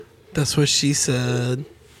That's what she said.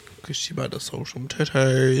 Because she about to sow some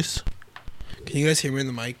titties. Can you guys hear me in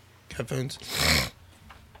the mic headphones?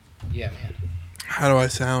 Yeah, man. How do I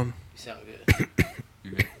sound? You sound good.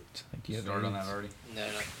 You good? Started on that already? No.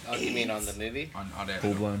 Oh, you mean on the movie? On Audacity.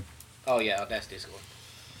 Full blown. Oh, yeah, Audacity's cool.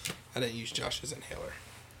 I didn't use Josh's inhaler.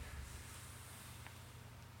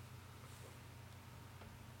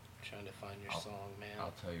 Trying to find your song, man.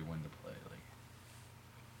 I'll tell you when to play.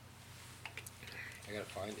 I gotta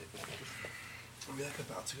find it, man. Are we like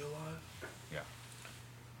about to go live? Yeah.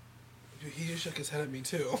 Dude, he just shook his head at me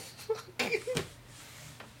too. Oh,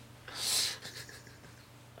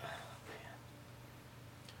 man.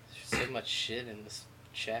 There's so much shit in this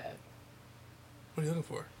chat. What are you looking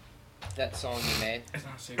for? That song you made. It's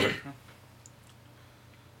not a secret.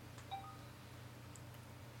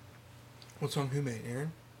 What song who made,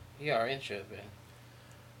 Aaron? Yeah, our intro, man.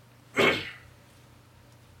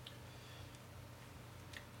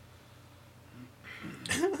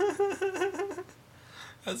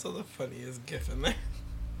 I saw the funniest gif in there.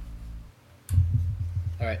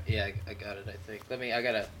 Alright, yeah, I got it, I think. Let me.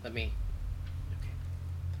 Okay.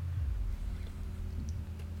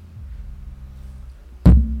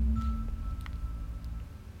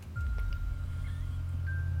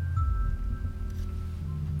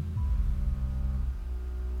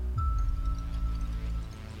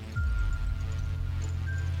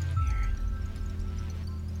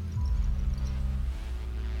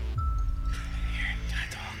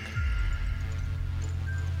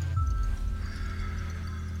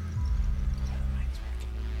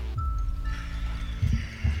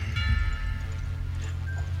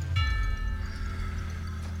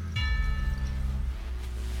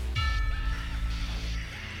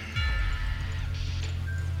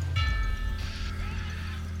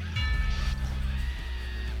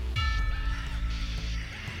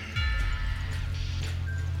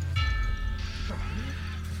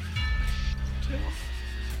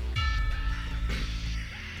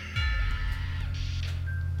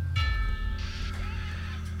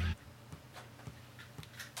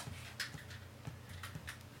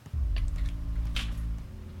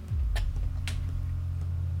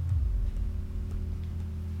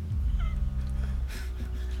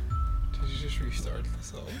 Did you just restart the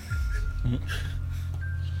song?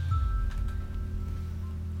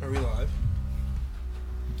 Are we live?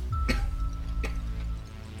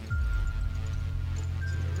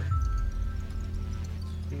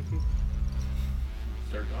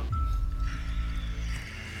 Start talking.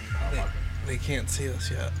 Oh, fuck it. They can't see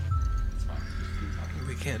us yet. It's fine. Just keep talking.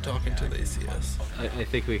 We can't talk until they see us. I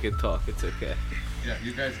think we can talk, it's okay. Yeah,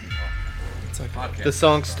 you guys can talk. It's okay. Podcast. The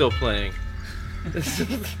song's still playing.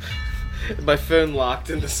 My phone locked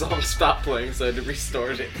and the song stopped playing, so I had to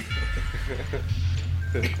restart it.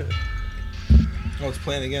 Oh, it's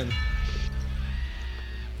playing again.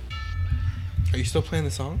 Are you still playing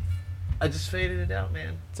the song? I just faded it out,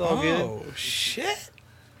 man. It's all Oh, shit.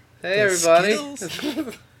 good. Hey, everybody.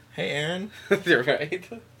 skills. Hey, Aaron. You're right.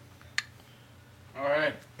 All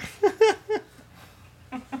right.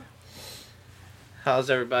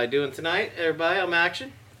 How's everybody doing tonight? Everybody on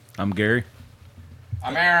action? I'm Gary.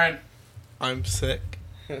 I'm Aaron. I'm sick.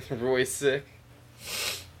 Roy's sick.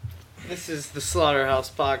 This is the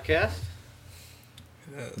Slaughterhouse Podcast.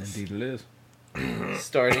 Yes. Indeed it is.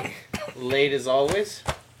 Starting late as always.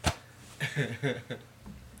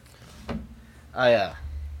 I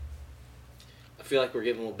feel like we're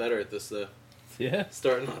getting a little better at this though. Yeah.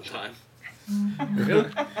 Starting on time. Really?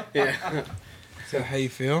 Yeah. Is that how you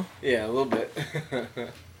feel? Yeah, a little bit. The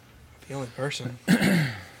only person.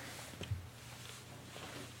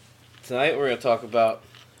 Tonight we're gonna talk about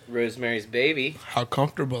Rosemary's Baby How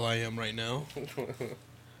comfortable I am right now.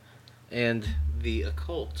 and the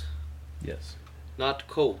occult. Yes. Not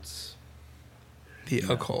cults. The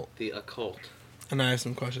No. occult. The occult. And I have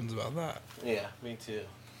some questions about that. Yeah, me too.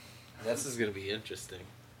 This is gonna be interesting.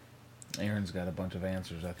 Aaron's got a bunch of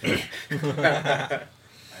answers, I think. I have no answers.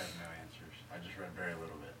 I just read very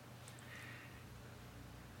little bit.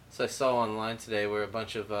 So I saw online today where a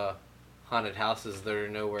bunch of haunted houses that are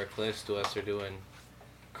nowhere close to us are doing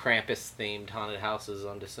Krampus-themed haunted houses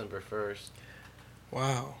on December 1st.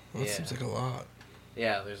 Wow. That Yeah. seems like a lot.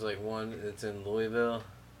 Yeah, there's like one that's in Louisville,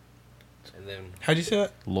 and then How'd you say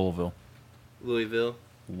that? Louisville. Louisville.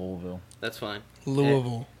 That's fine.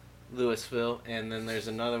 Louisville. Louisville, and then there's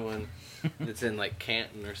another one that's in like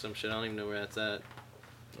Canton or some shit. I don't even know where that's at.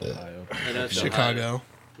 Ohio. I know it's Chicago. Ohio.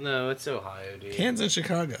 No, it's Ohio, dude. Canton's in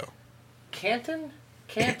Chicago. Canton?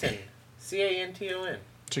 Canton. Canton.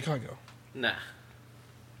 Chicago. Nah.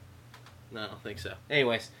 No, I don't think so.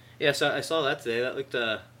 Anyways, yeah, so I saw that today. That looked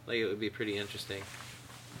like it would be pretty interesting.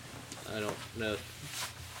 I don't know.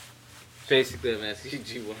 Basically, I'm asking,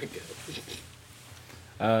 do you want to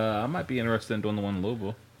go? I might be interested in doing the one in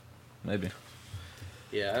Louisville. Maybe.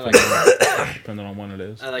 Yeah, I like Depending on when it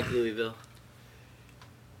is. I like Louisville.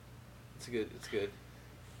 It's good. It's good.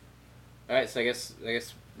 All right, so I guess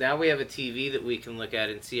now we have a TV that we can look at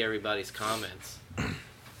and see everybody's comments.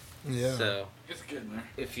 Yeah. So It's good in there.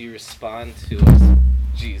 if you respond to us,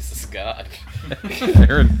 Jesus God,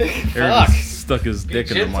 Aaron Fuck. stuck his be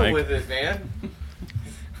dick in the gentle mic. with it, man.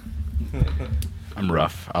 I'm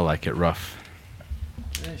rough. I like it rough.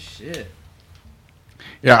 Oh shit.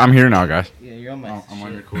 Yeah, I'm here now, guys. Yeah, you're on my. I'm on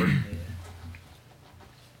shit. record. Yeah.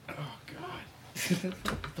 Oh God.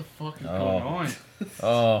 What the fuck is Oh. going on?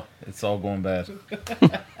 Oh, it's all going bad.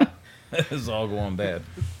 It's all going bad.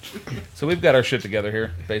 So we've got our shit together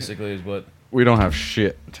here, basically, is what. We don't have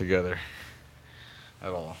shit together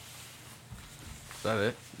at all. Is that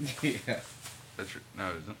it? Yeah. That's no,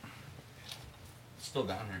 it isn't. It's still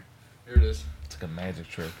down here. Here it is. It's like a magic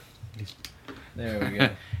trick. There we go.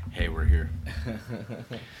 Hey, we're here.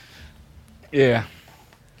 Yeah.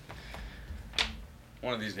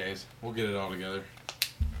 One of these days, we'll get it all together.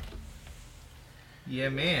 Yeah,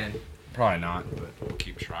 man. Probably not, but we'll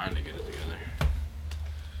keep trying to get it together.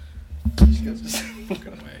 Just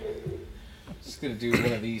fucking away. Just gonna do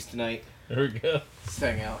one of these tonight. There we go. Just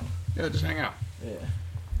hang out. Yeah, just hang out. Yeah.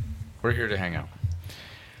 We're here to hang out.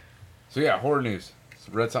 So yeah, horror news.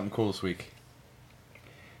 So read something cool this week.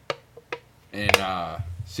 In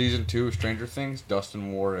season 2 of Stranger Things,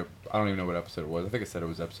 Dustin wore I don't even know what episode it was. I think it said it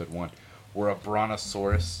was episode 1. Wore a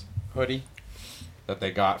Brontosaurus hoodie that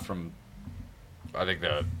they got from, I think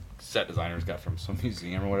the set designers got from some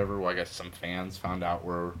museum or whatever. Well, I guess some fans found out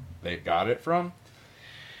where they got it from.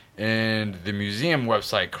 And the museum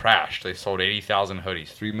website crashed. They sold 80,000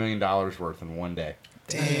 hoodies, $3 million worth in one day.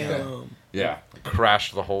 Damn. Yeah,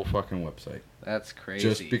 crashed the whole fucking website. That's crazy.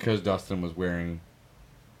 Just because Dustin was wearing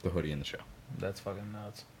the hoodie in the show. That's fucking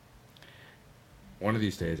nuts. One of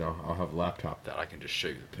these days, I'll have a laptop that I can just show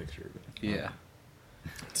you the picture of it. Yeah.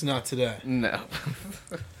 It's not today. No.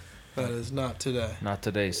 That is not today. Not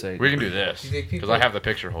today, Satan. We can do this You think because people- I have the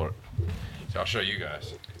picture holder. So I'll show you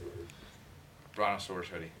guys. Brontosaurus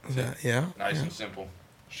hoodie. Yeah. Nice Yeah. and simple.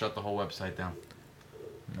 Shut the whole website down.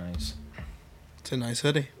 Nice. It's a nice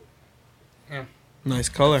hoodie. Yeah. Nice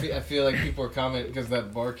color. I feel like people are commenting because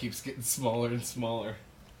that bar keeps getting smaller and smaller.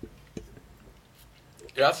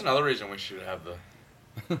 Yeah, that's another reason we should have the.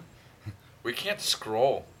 We can't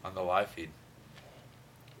scroll on the live feed.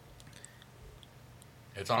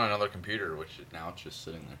 It's on another computer, which now it's just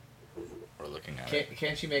sitting there. We're looking at it.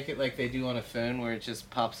 Can't you make it like they do on a phone where it just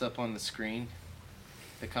pops up on the screen?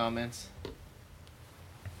 The comments?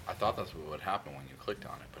 I thought that's what would happen when you clicked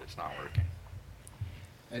on it, but it's not working.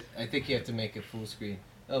 I think you have to make it full screen.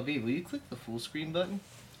 LB, will you click the full screen button?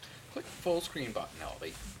 Click the full screen button,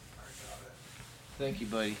 LB. Thank you,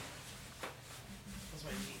 buddy.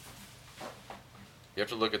 You have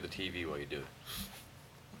to look at the TV while you do it.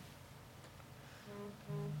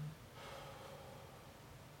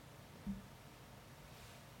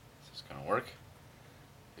 Is this gonna work?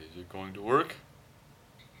 Is it going to work?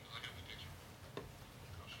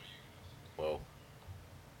 Whoa.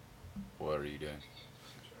 What are you doing?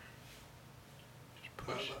 Just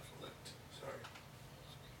push. Sorry.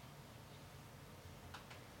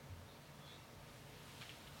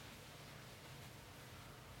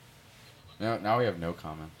 Now we have no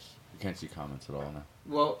comments. You can't see comments at all now.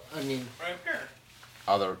 Well, I mean,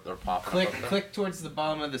 Oh, they're popping click up there. click towards the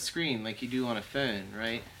bottom of the screen like you do on a phone,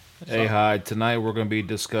 right? Hey, hi. Tonight we're going to be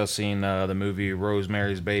discussing the movie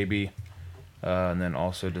Rosemary's Baby, and then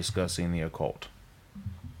also discussing the occult.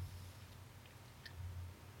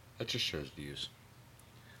 That just shows views.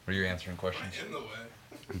 Were you answering questions? In the way.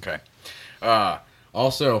 Okay.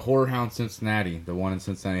 Also, Horror Hound Cincinnati, the one in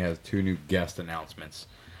Cincinnati, has 2 new guest announcements.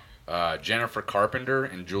 Jennifer Carpenter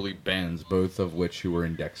and Julie Benz, both of which who were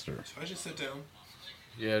in Dexter. So I just sit down.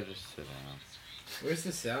 Yeah, just sit down. Where's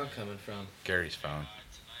the sound coming from? Gary's phone.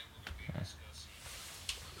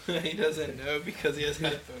 He doesn't know because he has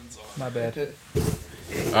headphones on. My bad.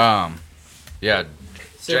 Yeah.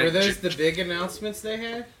 So were those the big announcements they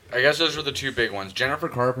had? I guess those were the 2 big ones. Jennifer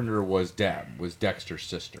Carpenter was Dexter's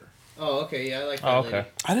sister. Oh, okay, yeah, I like that. Oh, okay. lady.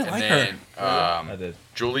 I didn't And like then, her. I did.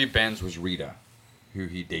 Julie Benz was Rita, who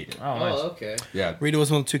he dated. Oh, nice. Oh, okay. Yeah. Rita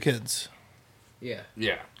was one of the 2 kids. Yeah.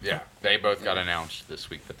 Yeah. They both got announced this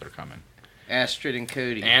week that they're coming. Astrid and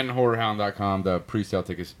Cody. And HorrorHound.com, the pre-sale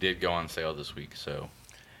tickets did go on sale this week, so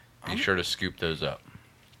be sure to scoop those up.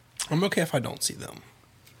 I'm okay if I don't see them.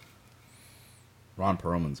 Ron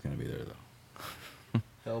Perlman's going to be there, though.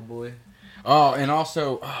 Hellboy. Oh, and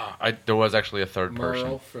also, there was actually a third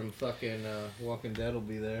Merle person. from fucking Walking Dead will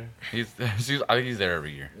be there. I think he's there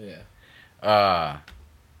every year. Yeah.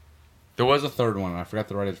 There was a third one, and I forgot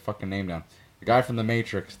to write his fucking name down. The guy from The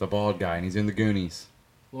Matrix, the bald guy, and he's in the Goonies.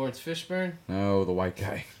 Lawrence Fishburne? No, the white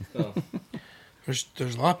guy. Oh. There's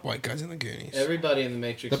a lot of white guys in the Goonies. Everybody in the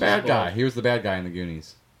Matrix. The bad guy. He was the bad guy in the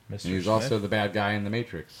Goonies. Mr. And he was Smith? also the bad guy in The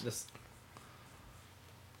Matrix. This,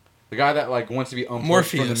 The guy that wants to be unplugged from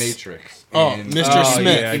Morpheus. The Matrix. Oh, And- Mr.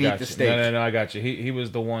 Smith. Yeah, I and eat got the you. steak. No, I got you. He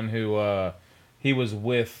was the one who he was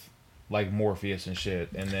with like Morpheus and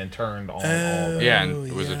shit, and then turned on all. That. Yeah, and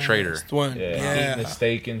it was a traitor. that's the one. Yeah, Yeah. eating the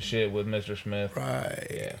steak and shit with Mr. Smith. Right.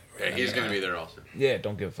 Yeah, Yeah, he's going to be there also. yeah.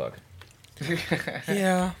 Don't give a fuck.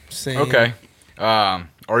 Yeah. Same. Okay.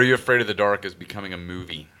 Are You Afraid of the Dark is becoming a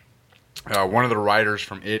movie. One of the writers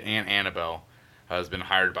from It and Annabelle has been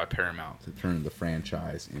hired by Paramount to turn the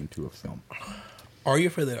franchise into a film. Are you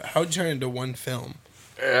afraid that? How'd you turn it into one film?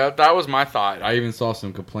 That was my thought. I even saw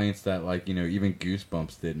some complaints that, even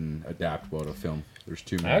Goosebumps didn't adapt well to film. There's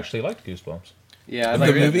too I many. actually liked Goosebumps. yeah, I The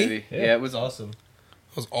like that movie? movie. Yeah. Yeah, it was awesome.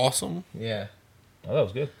 It was awesome. Yeah. Oh, that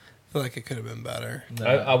was good. I feel like it could have been better. No.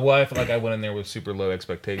 I feel like I went in there with super low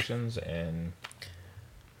expectations, and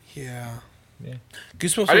Yeah. Yeah.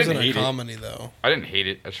 Goosebumps I wasn't didn't a hate it. comedy though. I didn't hate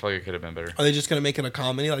it. I just feel like it could have been better. Are they just gonna make it a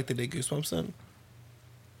comedy like they did Goosebumps then?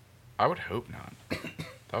 I would hope not.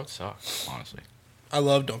 That would suck, honestly. I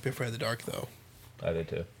love Don't Be Afraid of the Dark though. I did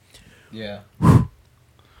too. Yeah.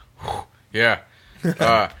 Yeah.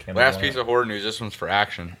 Can't Last lie. piece of horror news. This one's for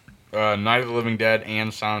action. Night of the Living Dead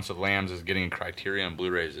and Silence of the Lambs is getting a Criterion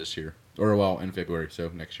Blu-rays this year. Or, in February, so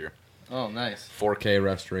next year. Oh, nice. 4K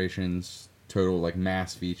restorations, total,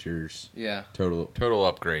 mass features, Yeah. total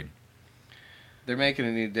upgrade. They're making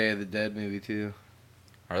a new Day of the Dead movie, too.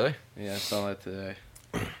 Are they? Yeah, I saw that today.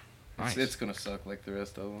 Nice. It's going to suck like the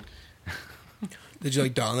rest of them. Did you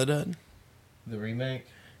like Dawn of the Dead? The remake?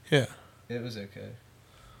 Yeah. It was okay.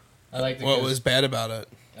 I like the What was bad about it?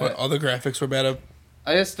 What other graphics were bad?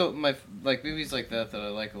 I just don't movies like that I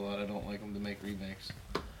like a lot. I don't like them to make remakes.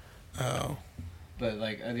 Oh. But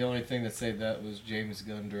the only thing that saved that was James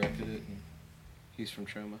Gunn directed it, and he's from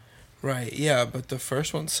Troma. Right. Yeah, but the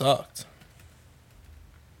first one sucked.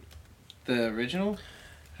 The original?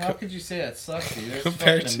 How could you say that sucked, dude? That's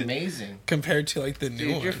Compared fucking to- amazing. Compared to the new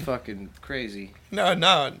Dude, one. you're fucking crazy. No, I'm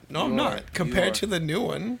You not. are. Compared You are. to the new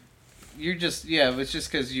one. You're just but it's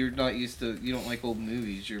just because you're not used to. You don't like old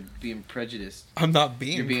movies. You're being prejudiced. I'm not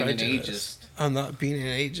being You're being an prejudiced. ageist. I'm not being an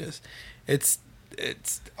ageist. It's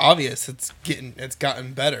obvious it's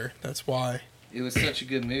gotten better. That's why. It was such a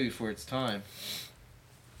good movie for its time.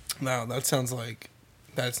 Now that sounds like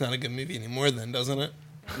that's not a good movie anymore then, doesn't it?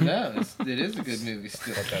 No, it is a good movie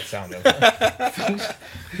still. What that sound of.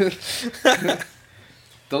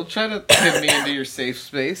 Don't try to put me into your safe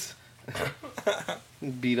space.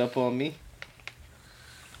 Beat up on me.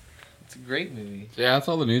 It's a great movie. Yeah, that's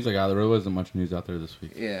all the news I got. There really wasn't much news out there this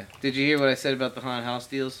week. Yeah. Did you hear what I said about the haunted house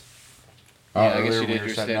deals? Oh, Yeah, I guess earlier you when did. were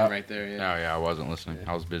You're setting standing up? right there. Yeah. No, yeah, I wasn't listening.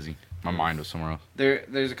 I was busy. My mind was somewhere else.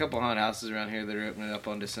 There's a couple haunted houses around here that are opening up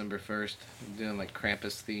on December 1st. Doing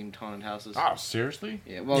Krampus themed haunted houses. Oh, seriously?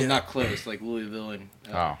 Yeah. Well, Yeah. not close. Like Louisville and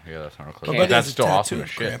Oh, yeah, that's not real My close. buddy But that's has a still tattoo awesome of as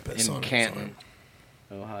shit. Krampus in on his Canton,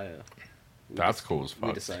 arm. Ohio. That's cool as We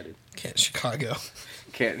fuck. decided. Can't Chicago.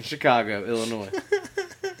 Canton, Chicago, Illinois.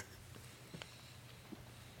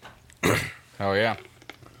 Hell yeah.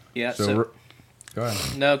 Yeah. So, go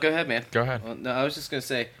ahead. No, go ahead, man. Go ahead. Well, no, I was just gonna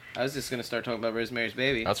start talking about Rosemary's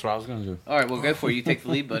Baby. That's what I was going to do. All right, well, go for it. You take the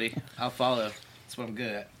lead, buddy. I'll follow. That's what I'm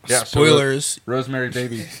good at. Yeah, so Spoilers. Rosemary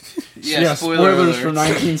Baby. Yeah, spoilers alerts. from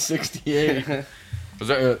 1968. Was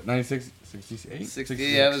that 1968? 60,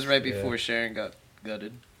 yeah, it was right before Sharon got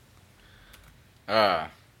gutted.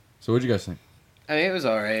 So what'd you guys think? I mean, it was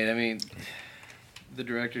all right. I mean, the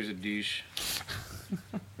director's a douche.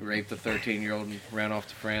 Raped a 13-year-old and ran off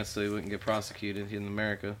to France so he wouldn't get prosecuted in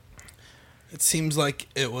America. It seems like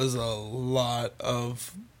it was a lot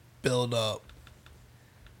of build up.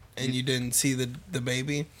 And you didn't see the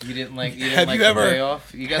baby. You didn't like Have you the ever-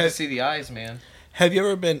 payoff? You got to have- see the eyes, man. Have you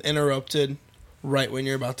ever been interrupted right when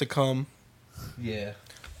you're about to come? Yeah.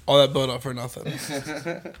 All that build up for nothing.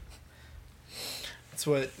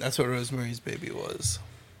 That's what Rosemary's Baby was.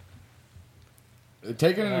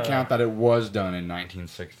 Taking into account that it was done in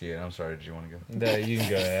 1968. I'm sorry, did you want to go? Yeah, you can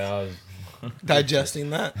go. Yeah, I was, Digesting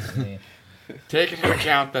that. yeah. Taking into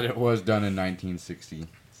account that it was done in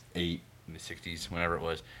 1968, in the 60s, whenever it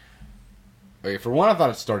was. Okay, for one, I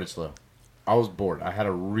thought it started slow. I was bored. I had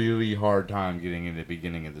a really hard time getting into the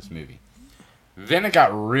beginning of this movie. Then it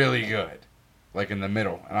got really good. like in the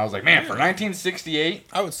middle, and I was like, man, for 1968,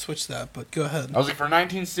 I would switch that, but go ahead. I was like, for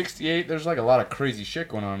 1968, there's like a lot of crazy shit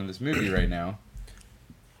going on in this movie right now.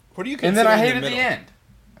 What are you And considering then I hated the the middle? end.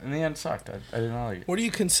 And the end sucked. I did not like it. What are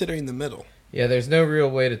you considering the middle? Yeah, there's no real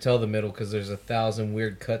way to tell the middle because there's 1,000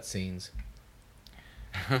 weird cutscenes.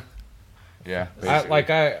 Yeah,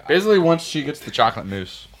 I basically once she gets the chocolate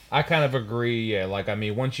mousse. I kind of agree. Yeah, like I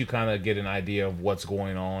mean, once you kind of get an idea of what's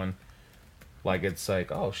going on, like it's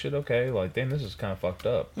like, oh shit, okay, like damn, this is kind of fucked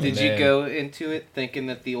up. Did you go into it thinking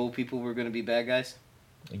that the old people were going to be bad guys?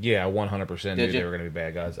 Yeah, 100% knew Did they you? were gonna be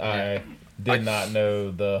bad guys. I did not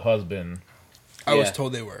know the husband. I was Yeah.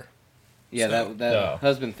 told they were. Yeah, So- that No.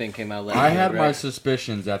 husband thing came out later. I had my right?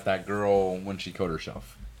 suspicions that that girl, when she killed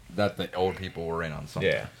herself, that the old people were in on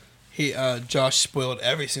something. Yeah, Josh spoiled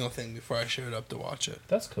every single thing before I showed up to watch it.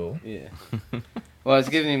 that's cool. Yeah. Well, I was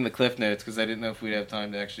giving him the cliff notes because I didn't know if we'd have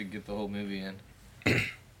time to actually get the whole movie in.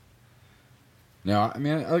 No, I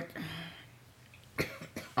mean,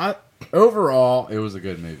 overall, it was a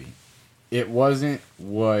good movie. It wasn't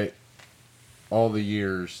what all the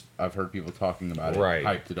years I've heard people talking about it Right.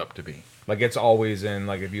 hyped it up to be. Like it's always in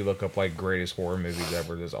like if you look up like greatest horror movies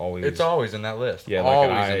ever, there's always always in that list. yeah.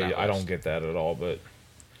 Like I don't get that at all, but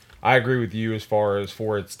I agree with you as far as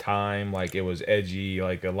for its time. Like it was edgy,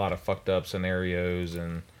 like a lot of fucked up scenarios,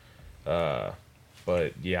 and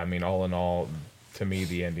but yeah, I mean, all in all, to me,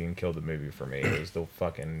 the ending killed the movie for me. It was the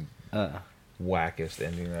fucking wackest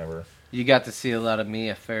ending ever. You got to see a lot of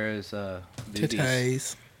Mia Farrow's boobies.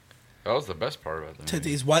 Titties. That was the best part about the movie.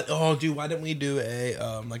 Titties. What? Oh, dude, why didn't we do a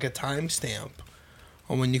like a timestamp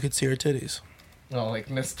on when you could see her titties? Oh, like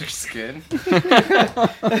Mr. Skin?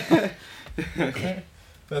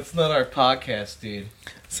 That's not our podcast, dude.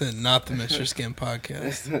 It's not the Mr. Skin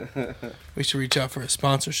podcast. We should reach out for a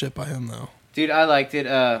sponsorship by him though. Dude, I liked it.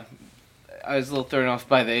 I was a little thrown off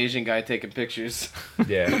by the Asian guy taking pictures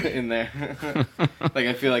Yeah, in there. Like,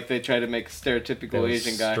 I feel like they try to make a that stereotypical was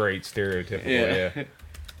Asian guy. straight stereotypical. Yeah. Yeah.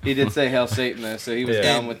 He did say Hail Satan, though, so he was Yeah.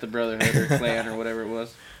 down with the Brotherhood or Clan or whatever it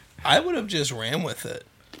was. I would have just ran with it.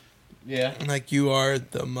 Yeah. Like, you are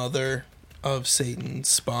the mother of Satan's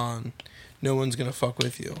spawn. No one's gonna fuck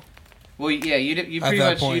with you. Well, yeah, you At pretty that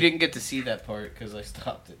much point- you didn't get to see that part because I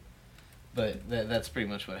stopped it. But that's pretty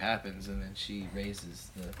much what happens, and then she raises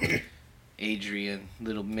the Adrian,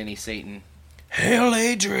 little mini Satan. Hail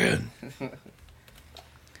Adrian!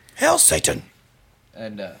 Hail Satan!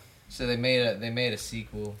 And so they made a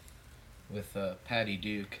sequel with Patty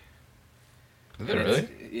Duke. Is And it really?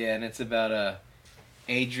 Yeah, and it's about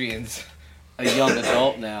Adrian's a young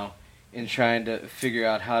adult now and trying to figure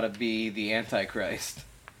out how to be the Antichrist.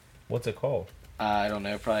 What's it called? I don't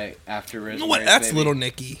know, probably after You Rosemary's know what? That's Baby. little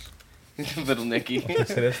Nicky. Little Nicky.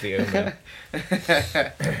 So that's the omen.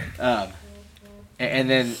 And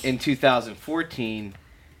then in 2014,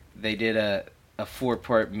 they did a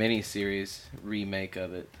 4-part miniseries remake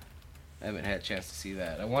of it. I haven't had a chance to see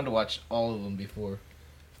that. I wanted to watch all of them before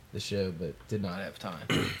the show, but did not have time.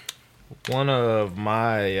 One of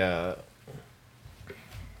my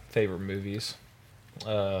favorite movies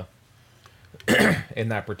in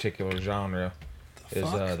that particular genre is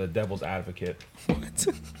fuck? The Devil's Advocate, What?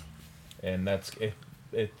 and that's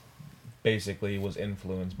it. Basically, was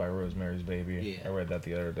influenced by Rosemary's Baby. Yeah. I read that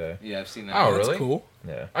the other day. Yeah, I've seen that. Oh, That's really? cool.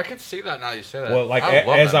 Yeah. I can see that now you say that. Well, like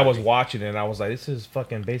love as that I was movie. watching it, I was like, "This is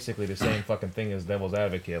fucking basically the same fucking thing as Devil's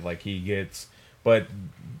Advocate." Like he gets, but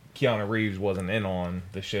Keanu Reeves wasn't in on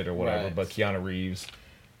the shit or whatever. Right. But Keanu Reeves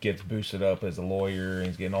gets boosted up as a lawyer, and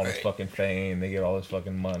he's getting all this Right. fucking fame. They get all this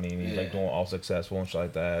fucking money, and he's like Yeah. doing all successful and shit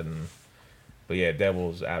like that. And but yeah,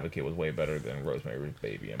 Devil's Advocate was way better than Rosemary's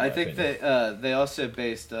Baby. In my I think opinion. that they also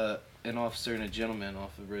based An Officer and a Gentleman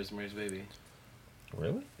off of Rosemary's Baby.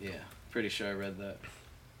 Really. Yeah, pretty sure I read that.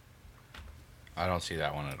 I don't see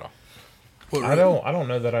that one at all. What, I don't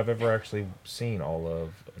know that I've ever actually seen all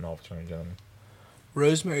of An Officer and a Gentleman.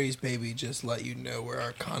 Rosemary's Baby just let you know where our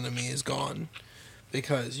economy is gone.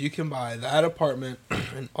 Because you can buy that apartment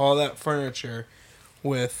and all that furniture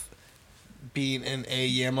with being in a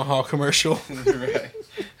Yamaha commercial. Right.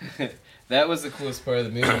 That was the coolest part of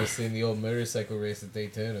the movie, was seeing the old motorcycle race at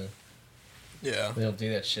Daytona. Yeah. They don't do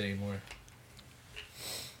that shit anymore.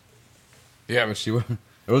 Yeah, but she.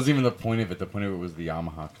 It wasn't even the point of it. The point of it was the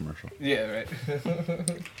Yamaha commercial. Yeah, right.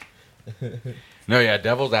 No, yeah,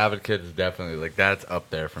 Devil's Advocate is definitely like that's up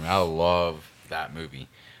there for me. I love that movie.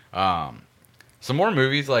 Some more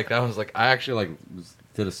movies like that was like I actually like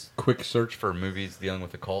did a quick search for movies dealing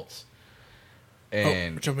with occults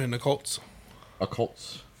and We're jumping into cults.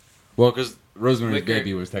 occults. Well, because Rosemary's Wicker-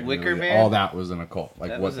 Baby was technically Wicker Man? all that was an occult, like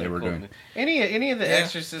That what was they an were occult doing. movie. Any of the Yeah.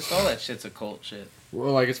 Exorcists, all that shit's occult shit.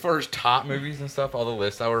 Well, like as far as top movies and stuff, all the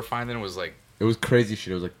lists I were finding was like it was crazy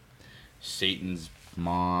shit. It was like Satan's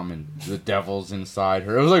mom and the devil's inside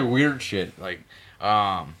her. It was like weird shit. Like,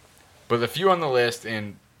 but the few on the list,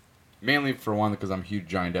 and mainly for one because I'm a huge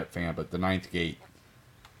Johnny Depp fan, but The Ninth Gate.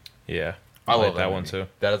 Yeah, I like love that movie. one too.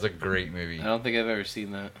 That is a great movie. I don't think I've ever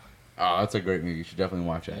seen that. Oh, that's a great movie. You should definitely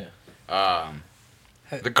watch it. Yeah.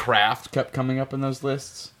 The Craft kept coming up in those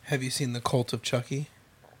lists. Have you seen The Cult of Chucky?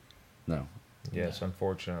 No, Yes,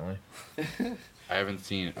 unfortunately. I haven't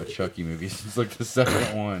seen a Chucky movie since like the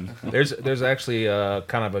second one. There's actually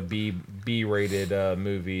kind of a B rated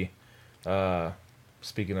movie.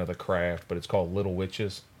 Speaking of The Craft, but it's called Little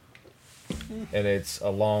Witches, and it's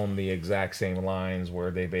along the exact same lines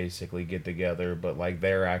where they basically get together, but like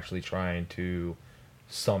they're actually trying to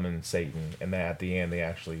summon Satan, and at the end they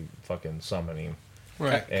actually fucking summon him.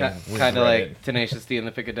 Right. And we've Kind of read like it. Tenacious D and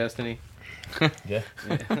the Pick of Destiny. Yeah.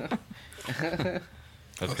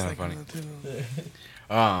 That's kind of funny.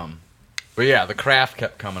 But yeah, The Craft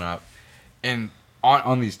kept coming up, and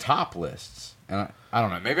on these top lists, and I don't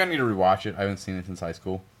know, maybe I need to rewatch it. I haven't seen it since high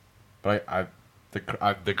school, but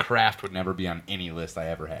The Craft would never be on any list I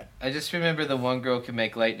ever had. I just remember the one girl can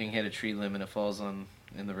make lightning hit a tree limb and it falls in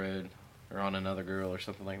the road or on another girl or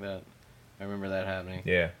something like that. I remember that happening.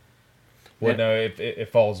 Yeah. Well, no,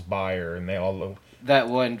 it falls by her, and they all. That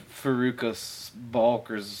one Faruka Balk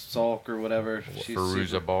or Salk or whatever. She's Feruza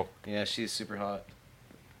super, Balk. Yeah, she's super hot.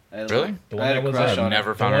 I had Really? A, The I one had that a was crush I've on never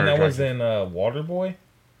her. The found one her that was attractive. in Waterboy.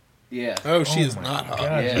 Yeah. Oh, she is my not hot.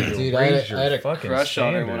 God, Yeah, you dude, raised I your had a fucking crush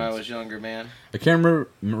on her when I standards. was younger, man. I can't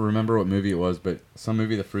remember what movie it was, but some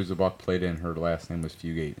movie that Feruza Balk played in. Her last name was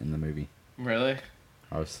Fugate in the movie. Really?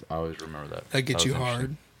 I always remember that. That gets was you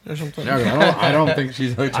interesting. hard or something. No, I don't think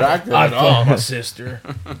she's attractive I at all. thought my sister.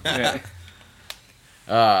 Yeah.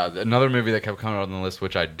 Another movie that kept coming on the list,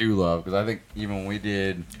 which I do love, because I think even when we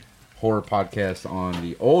did horror podcast on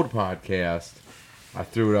the old podcast, I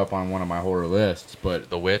threw it up on one of my horror lists. But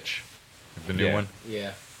The Witch, the new Yeah. one.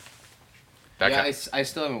 Yeah. That Yeah, kind- I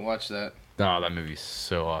still haven't watched that. Oh, that movie's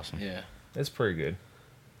so awesome. Yeah. It's pretty good.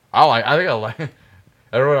 I think I like.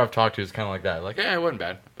 Everyone I've talked to is kind of like that. Like, yeah, it wasn't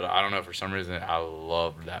bad, but I don't know, for some reason I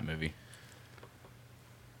loved that movie.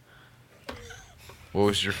 What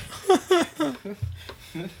was your?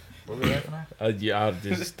 What were we laughing at? Yeah,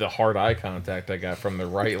 just the hard eye contact I got from the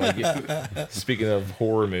right. Like, speaking of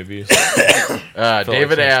horror movies, David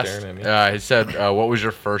someone asked. staring at me. He said, "What was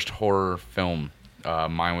your first horror film?"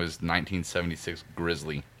 Mine was 1976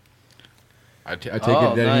 Grizzly. I take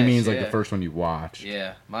Oh, it that nice, he means like yeah. the first one you watched.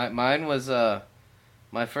 Yeah. Mine was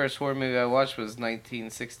my first horror movie I watched was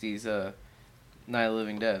 1960s Night of the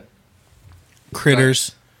Living Dead.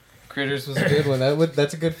 Critters. Critters was a good one.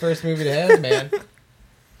 That's a good first movie to have, man.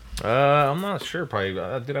 I'm not sure. Probably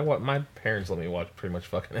did I watch? My parents let me watch pretty much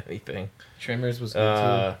fucking anything. Tremors was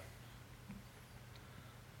good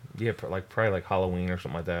Yeah, probably like Halloween or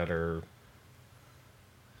something like that, or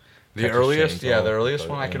The Texas earliest, Chainsaw, the earliest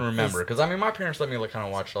but, one I can yeah. remember, because I mean, my parents let me kind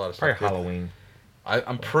of watch a lot of probably stuff. Halloween.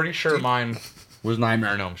 I'm pretty sure mine was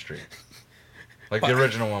Nightmare on Elm Street, like the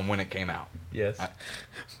original one when it came out. Yes.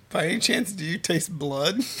 By any chance, do you taste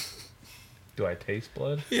blood? Do I taste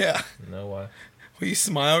blood? Yeah. No, why? Will you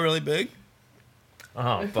smile really big?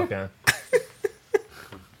 Oh, fucking.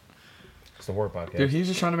 It's the horror podcast. Dude, he's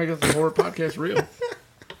just trying to make the horror podcast real.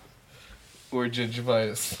 Or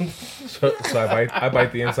gingivitis. So I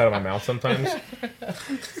bite the inside of my mouth sometimes.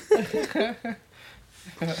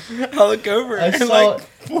 I look over I and saw like it.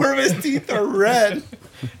 4 of his teeth are red.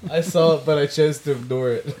 I saw it, but I chose to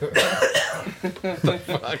ignore it.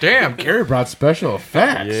 Damn, Gary brought special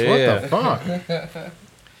effects. Yeah. What the fuck?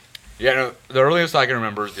 Yeah, no, the earliest I can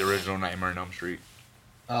remember is the original Nightmare on Elm Street.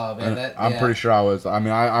 Oh man, And I'm pretty sure I was. I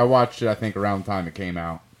mean, I watched it. I think around the time it came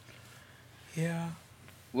out. Yeah.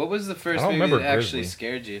 What was the first I don't movie remember that actually Grizzly.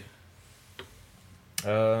 scared you?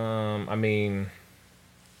 I mean,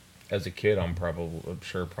 as a kid, I'm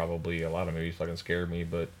sure probably a lot of movies fucking scared me,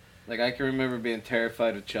 but Like I can remember being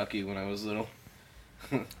terrified of Chucky when I was little.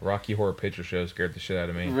 Rocky Horror Picture Show scared the shit out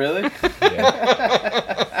of me. Really?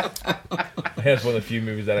 Yeah. That's one of the few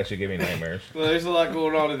movies that actually gave me nightmares. Well, there's a lot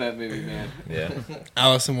going on in that movie, man. Yeah.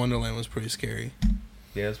 Alice in Wonderland was pretty scary.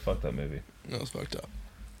 Yeah, it's a fucked up movie. That was fucked up.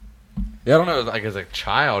 Yeah, I don't know. Like as a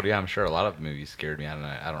child, yeah, I'm sure a lot of movies scared me.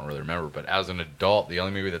 I don't really remember. But as an adult, the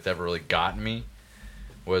only movie that's ever really gotten me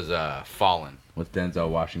was Fallen with Denzel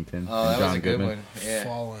Washington Oh, and that John was a Goodman. good one. Yeah.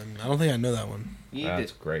 Fallen. I don't think I know that one. You need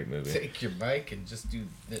That's a great to movie. take your mic and just do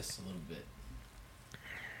this a little bit.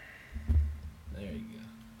 There you go.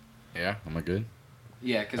 Yeah, am I good?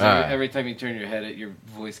 Yeah, because Ah. every time you turn your head, your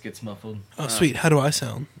voice gets muffled. Oh, sweet. How do I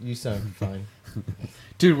sound? You sound fine.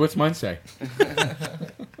 Dude, what's mine say?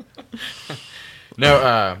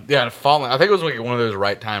 No, yeah, falling. I think it was like one of those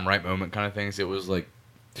right time, right moment kind of things. It was like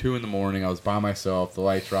 2 a.m. I was by myself. The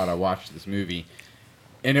lights were out. I watched this movie,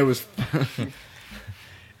 and it was.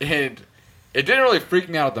 It didn't really freak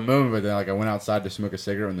me out at the moment, but then like I went outside to smoke a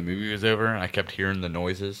cigarette when the movie was over, and I kept hearing the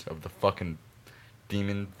noises of the fucking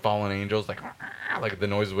demon fallen angels, like the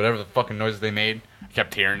noises, whatever the fucking noises they made. I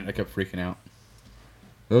kept hearing. I kept freaking out.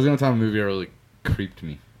 That was the only time a movie ever really creeped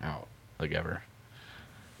me out, like ever.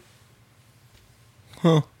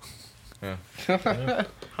 Huh. Yeah.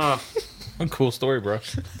 Huh. Cool story, bro.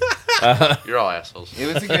 You're all assholes.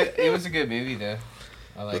 It was a good movie though.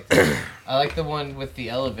 I liked it. I like the one with the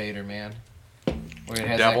elevator, man. Where it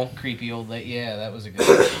has Devil? that creepy old lady. Yeah, that was a good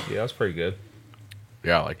one. Yeah, that was pretty good.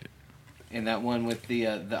 Yeah, I like it. And that one with the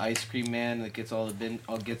ice cream man that gets all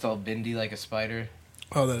bendy like a spider.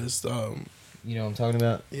 Oh, that is You know what I'm talking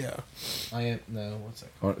about? yeah.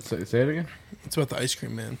 What's that? Say it again. It's about the ice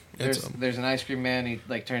cream man. It's, There's an ice cream man. He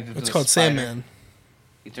like turns into. it's a called spider. Sandman.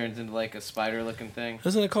 He turns into like a spider looking thing.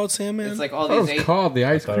 Isn't it called Sandman? It's like all Oh, these. it's called the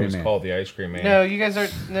I Ice thought it Cream was Man. called the Ice Cream Man. No, you guys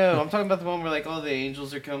aren't. No, I'm talking about the one where like all the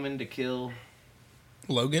angels are coming to kill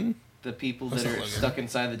Logan. the people That's that not are Logan. stuck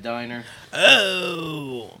inside the diner.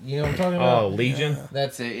 Oh, You know what I'm talking Oh, Legion.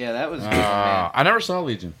 That's it. Yeah, that was good, man. I never saw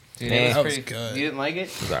Legion. Dude, man, it was that was pretty good. You didn't like it?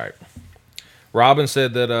 It's all right. Robin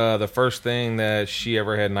said that the first thing that she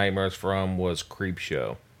ever had nightmares from was Creep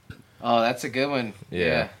Show. Oh, that's a good one.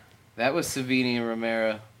 Yeah. That was Savini and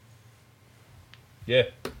Romero. Yeah.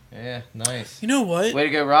 Yeah, nice. you know what? Way to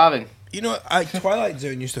go, Robin. You know, Twilight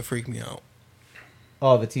Zone used to freak me out.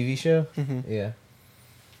 Oh, the TV show? Mhm. Yeah.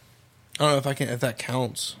 I don't know if that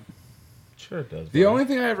counts. Sure it does. The bro. only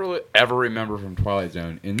thing I ever remember from Twilight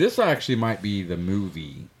Zone, and this actually might be the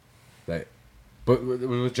movie but it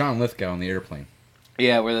was John Lithgow on the airplane.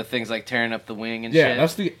 Yeah, where the thing's like tearing up the wing and Yeah, shit.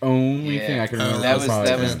 that's the only Yeah. thing I can Oh, remember. that from was Twilight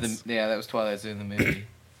that was Zone. that was Twilight Zone the movie.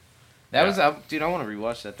 That was dude. I want to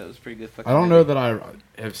rewatch that. That was a pretty good. Fucking I don't know movie. that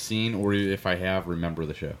I have seen or if I have remember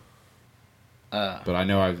the show, that. but I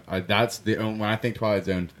know I that's the only when I think Twilight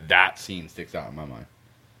Zone, that scene sticks out in my mind.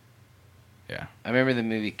 Yeah. I remember the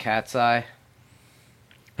movie Cat's Eye.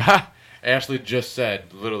 Ashley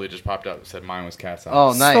literally just popped up and said mine was Cat's Eye.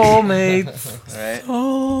 Oh, nice. Soulmates. Right?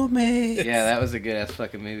 Oh man. Yeah, that was a good ass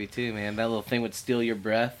fucking movie too, man. That little thing would steal your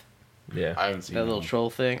breath. Yeah. I haven't seen That little one. troll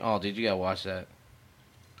thing. Oh, dude, you gotta watch that.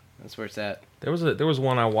 That's where it's at. There was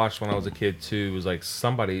one I watched when I was a kid too. It was like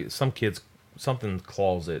something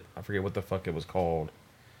closet. I forget what the fuck it was called.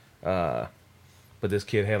 But this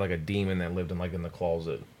kid had like a demon that lived in the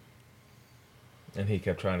closet, and he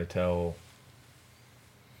kept trying to tell.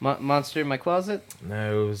 Monster in My Closet.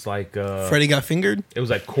 No, it was like Freddy got fingered. it was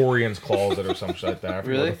like Corian's closet or something like that. I forget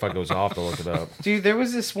Really? what the fuck it was. I'll have to look it up. Dude, there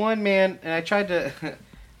was this one man, and I tried to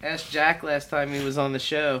ask Jack last time he was on the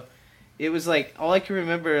show. It was like all I can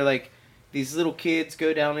remember, like these little kids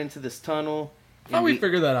go down into this tunnel. How and we the-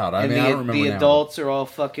 figured that out? I and mean, I don't remember the now. adults are all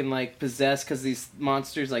fucking like possessed because these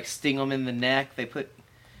monsters like sting them in the neck. They put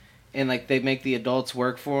and like they make the adults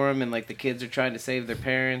work for them, and like the kids are trying to save their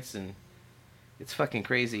parents, and it's fucking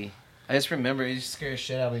crazy. I just remember it just scared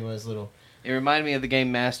shit out of me when I was little. It reminded me of the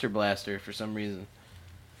game Master Blaster for some reason.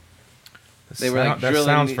 They were, like, that drilling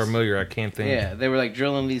sounds these- familiar. I can't think. Yeah, they were like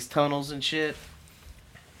drilling these tunnels and shit,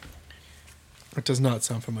 It does not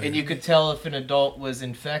sound familiar. and you could tell if an adult was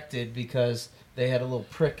infected because they had a little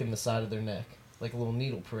prick in the side of their neck, like a little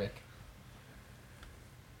needle prick.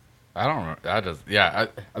 I don't know. That does. Yeah,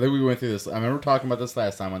 I think we went through this. I remember talking about this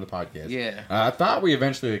last time on the podcast. Yeah. I thought we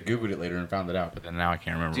eventually Googled it later and found it out, but then now I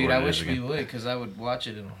can't remember. Dude, what I it is wish we again. would, because I would watch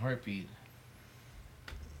it in a heartbeat,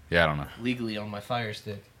 Yeah, I don't know. legally on my Fire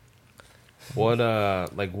Stick. What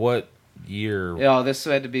what year? Yeah, this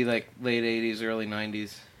had to be like late 80s, early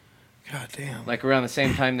 90s. God damn. Like around the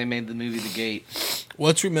same time they made the movie The Gate.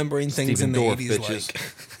 What's remembering things Steven in the Dorff, 80s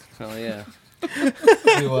bitches. like? Oh, yeah.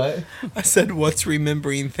 Do what? I said, what's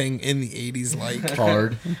remembering thing in the 80s like?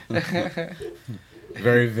 Hard.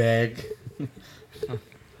 Very vague.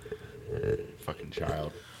 Fucking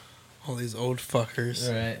child. All these old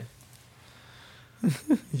fuckers. Right.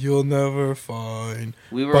 You'll never find.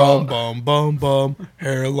 We were all... Bum, bum, bum, bum.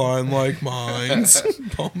 Hairline like mine's.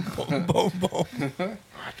 Bum, bum, bum, bum.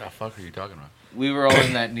 What the fuck are you talking about? We were all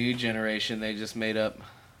in that new generation they just made up.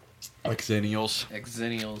 Exennials.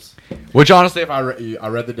 Exennials. Which honestly, if I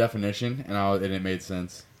read the definition and it made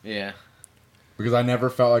sense Yeah. because I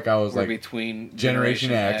never felt like I was We're like between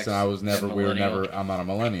Generation X and I was never. and We were millennial. never. I'm not a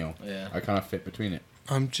millennial. Yeah. I kind of fit between it.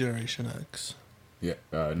 I'm Generation X. Yeah.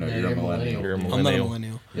 No, Yeah, you're you're a millennial. You're a I'm not a millennial.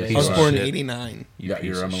 millennial. Yeah, I you was are. born in Shit. '89. You Yeah, piece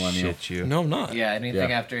you're a of millennial. Shit, you. No, I'm not. Yeah, anything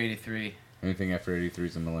Yeah. after 83. Anything after 83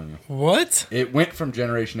 is a millennial. What? It went from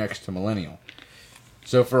Generation X to millennial.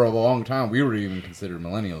 So for a long time, we were even considered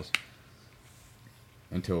millennials.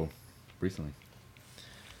 Until recently.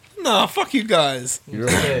 Nah, fuck you guys. You're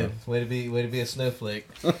right. Way to be a snowflake.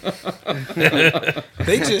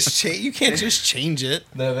 They just change. You can't just change it.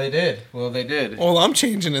 No, they did. Well, they did. Well, I'm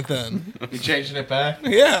changing it then. You changing it back?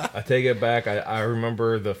 Yeah. I take it back. I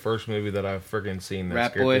remember the first movie that I've freaking seen that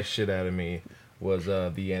Rat scared Boy? the shit out of me was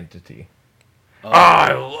The Entity.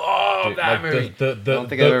 I love Dude, that like, movie. I don't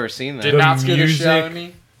think I've ever seen that. Did not scare the shit out of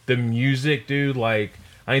music- me. The music, dude, like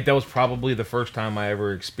I think that was probably the first time I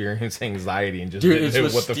ever experienced anxiety and just Dude, didn't it's know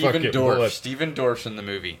with what the fuck Steven it Dorff. was. Steven Dorff's in the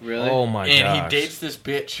movie. Really? Oh my And gosh. he dates this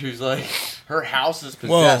bitch who's like, her house is Whoa,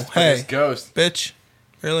 possessed by this hey. ghost. Bitch.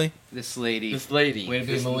 Really? This lady. This lady. Way to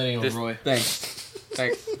be a millennial, Roy. Thanks.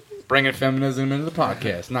 Bringing feminism into the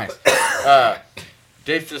podcast. Nice.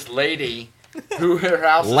 Dates this lady who her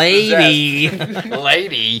house is possessed.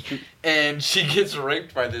 Lady. And she gets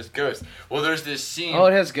raped by this ghost. Well, there's this scene. Oh,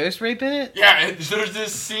 it has ghost rape in it? Yeah, there's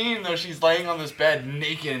this scene though. She's laying on this bed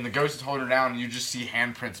naked, and the ghost is holding her down, and you just see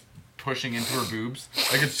handprints pushing into her boobs,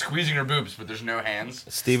 like it's squeezing her boobs, but there's no hands.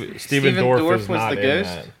 Steven Steven Dorff Dorff is was not the in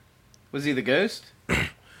ghost? that. Was he the ghost?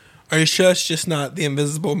 Are you sure it's just not the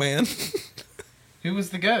Invisible Man? Who was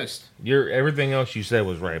the ghost? Everything else you said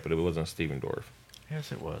was right, but it wasn't Steven Dorff.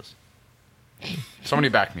 Yes, it was. Somebody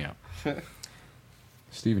back me up.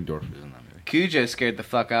 Steven Dorff is in that movie. Cujo scared the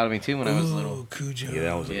fuck out of me too when I was little. Ooh, Cujo. Yeah,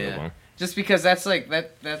 that was a good Yeah. one. Just because that's like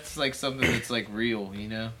that's like something that's like real, you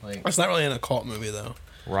know? Like That's not really an occult movie, though.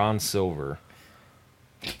 Ron Silver,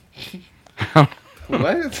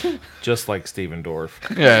 what? just like Steven Dorff.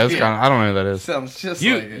 Yeah, it's kind of. I don't know who that is. Sounds just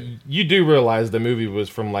like it. You do realize the movie was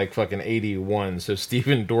from like fucking 81, so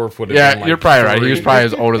Steven Dorff would have Yeah, been like you're probably right. He was 3. probably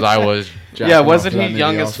as old as I was. Yeah, wasn't he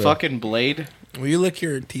young as fucking Blade? Will you lick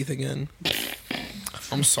your teeth again?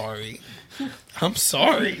 I'm sorry. I'm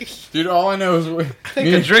sorry. Dude, all I know is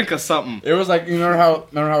Take a drink of something. it was like you remember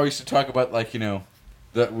how we used to talk about like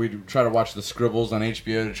that we'd try to watch the scribbles on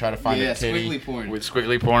HBO to try to find Yeah, a titty squiggly porn. with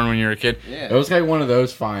squiggly porn when you were a kid. Yeah. It was like one of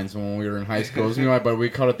those finds when we were in high school. It was me and my buddy, we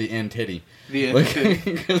called it the end titty. The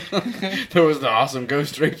Like, there was the awesome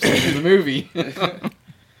ghost rape scene in the movie.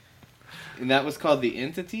 and that was called the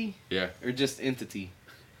Entity? Yeah, Or just Entity?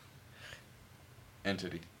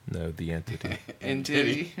 entity. No, The Entity.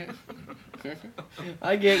 Entity.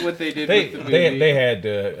 I get what they did with the movie. They had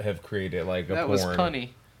to have created like a that porn. was punny.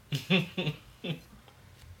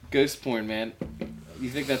 Ghost porn, man. You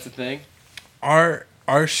think that's a thing? Our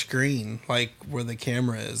screen, like where the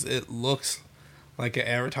camera is, it looks like an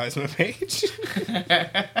advertisement page.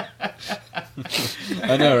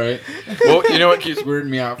 I know, right? Well, you know what keeps weirding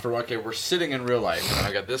me out for we're sitting in real life, and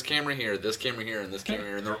I got this camera here, and this camera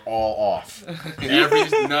here, and they're all off.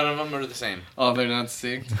 None of them are the same. Oh, they're not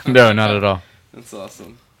synced? No, not at all. That's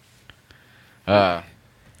awesome.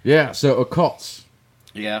 Yeah. So occults.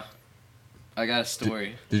 Yeah. I got a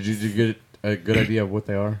story. Did you get a good idea of what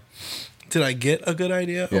they are? Did I get a good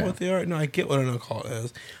idea Yeah. of what they are? No, I get what an occult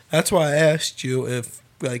is. That's why I asked you if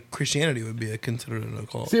like Christianity would be considered an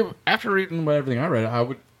occult. See, after reading everything I read,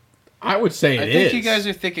 I would say I it think is. you guys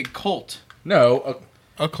are thinking cult. No,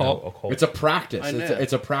 Occult. No, occult. it's a practice. I know.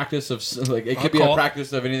 It's a practice of like it could be a Occult.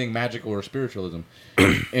 practice of anything magical or spiritualism,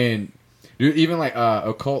 and dude, even like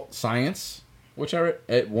occult science, which I read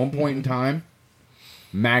at one point in time,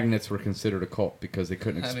 magnets were considered a cult because they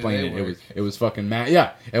couldn't How do explain they it. work? It was fucking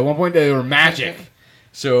yeah. At one point they were magic,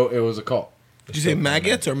 so it was a cult. Did you say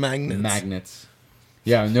maggots or magnets? Magnets.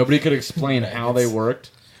 Yeah, nobody could explain how they worked,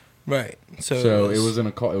 Right. so it was an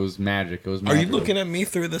occult. It was magic. It was. Are you magical. looking at me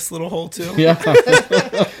through this little hole too? Yeah.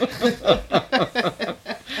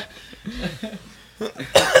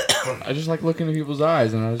 I just like looking at people's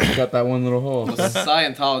eyes, and I just got that one little hole. Well,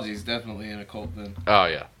 Scientology is definitely an occult then. Oh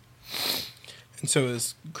yeah. And so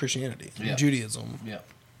is Christianity, Yeah. Judaism, Yeah.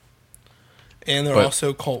 and they're But-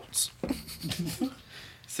 also cults.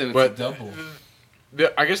 So it's But a double.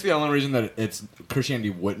 I guess the only reason that it's Christianity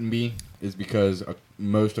wouldn't be is because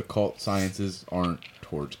most occult sciences aren't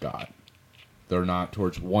towards God. They're not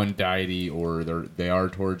towards one deity, or they are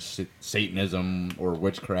towards Satanism or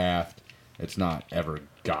witchcraft. It's not ever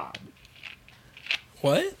God.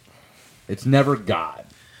 What? It's never God.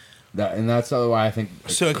 That's why I think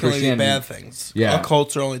So it can only be Christianity- bad things. Yeah.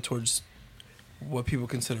 Occults are only towards what people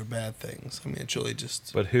consider bad things. I mean, it's really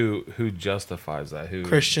just But who justifies that? Who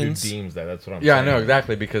Christians. Who deems that? That's what I'm Yeah, I saying. know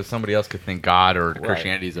exactly, because somebody else could think God or Right.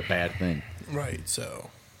 Christianity is a bad thing. right. So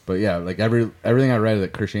But yeah, like everything I read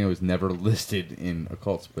that Christianity was never listed in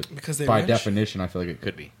occults, but Because they're by rich? definition, I feel like it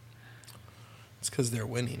could be. it's because they're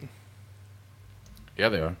winning. Yeah,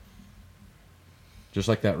 they are. Just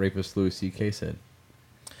like that rapist Louis C.K. said.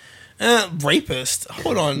 Rapist.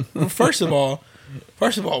 Hold on. First of all,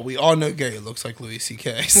 we all know Gary looks like Louis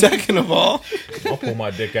C.K. Second of all, I'll pull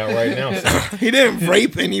my dick out right now. So. he didn't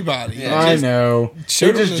rape anybody. Yeah, I know. He showed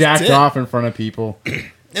him just his jacked dick. off in front of people.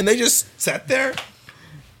 And they just sat there.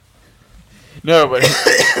 No, but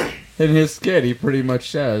in his skit, he pretty much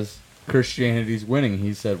says Christianity's winning.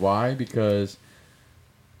 He said, why? Because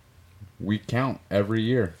we count every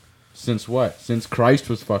year. Since what? Since Christ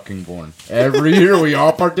was fucking born. Every year we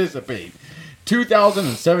all participate.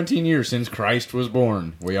 2017 years since Christ was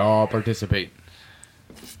born. We all participate.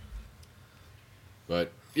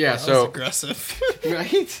 But, yeah, That was so... aggressive.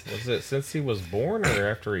 Right? Was it since he was born or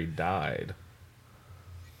after he died?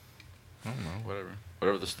 I don't know, whatever.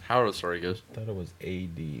 However the story goes. I thought it was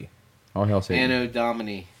AD, All hell Satan. Anno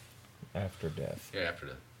Domini. after death. Yeah, after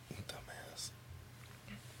that. Dumbass.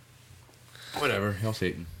 Whatever. Hell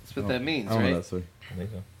Satan. That's what that means, I don't know right? that story. I think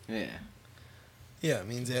so. Yeah. Yeah, it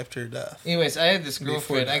means after death. Anyways, I had this Before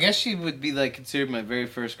girlfriend. that. I guess she would be like considered my very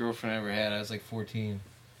first girlfriend I ever had. I was like 14.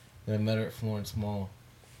 And I met her at Florence Mall.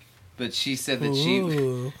 But she said that she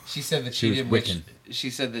Ooh. said that She was did Wiccan. she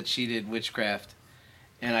said that she did witchcraft.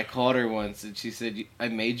 And I called her once and she said, I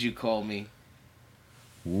made you call me.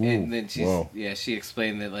 Ooh, And then whoa. she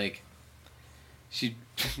explained that like she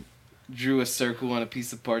drew a circle on a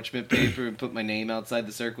piece of parchment paper and put my name outside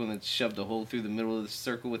the circle and then shoved a hole through the middle of the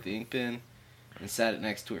circle with the ink pen and sat it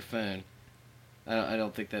next to her phone. I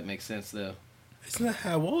don't think that makes sense though. Isn't that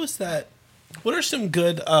how? What was that? What are some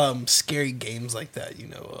good scary games like that? You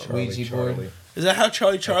know, of? Ouija board. Is that how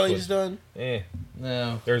Charlie's what- done?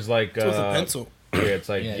 No. There's like It's with a pencil. yeah, it's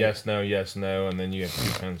like Yeah, yes, no, and then you have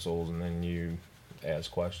two pencils, and then you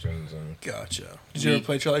ask questions and Gotcha. Did you ever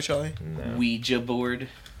play Charlie? no, Ouija board.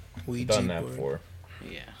 Ouija done that board. before.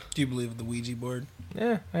 Yeah. Do you believe in the Ouija board?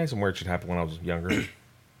 Yeah, I had some weird shit happen when I was younger.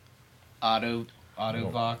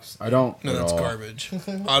 Autovox. I don't. No, at that's all. garbage.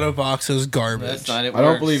 Autobox is garbage. That's not it. I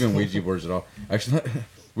don't works. believe in Ouija boards at all. Actually,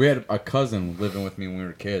 we had a cousin living with me when we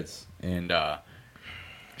were kids, and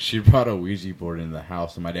she brought a Ouija board into the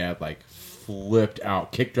house, and my dad like flipped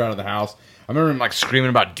out, kicked her out of the house. I remember him like screaming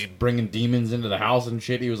about bringing demons into the house and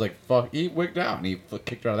shit. He was like, "Fuck!" He wigged out and he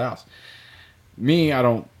kicked her out of the house. Me, I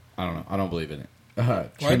don't know. I don't believe in it.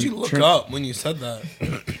 Why'd you look up when you said that?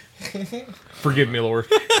 Forgive me, Lord.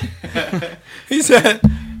 He said,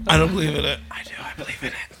 "I don't believe in it." I do. I believe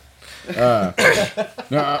in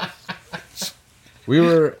it. No, we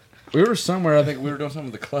were somewhere. I think we were doing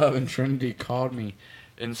something with the club, and Trinity called me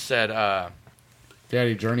and said,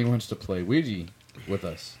 "Daddy, Journey wants to play Ouija with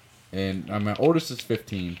us." And my oldest is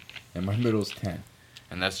 15, and my middle is 10,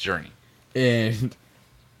 and that's Journey. And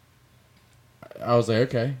I was like,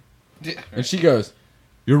 "Okay." And she goes,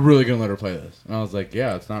 "You're really gonna let her play this?" And I was like,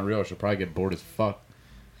 "Yeah, it's not real. She'll probably get bored as fuck."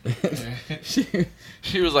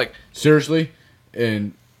 she was like, "Seriously?"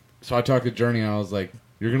 And so I talked to Journey, and I was like,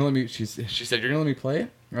 "You're gonna let me?" She said, "You're gonna let me play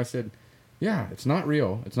it?" And I said, "Yeah, it's not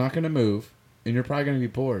real. It's not gonna move, and you're probably gonna be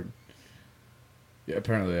bored." Yeah,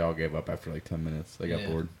 apparently they all gave up after like 10 minutes. They got Yeah.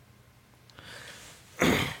 bored.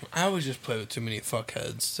 I always just play with too many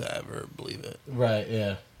fuckheads to ever believe it. Right,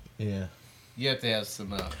 yeah. Yeah. You have to have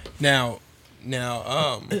some, Now,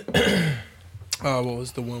 what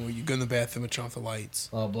was the one where you go in the bathroom and turn off the lights?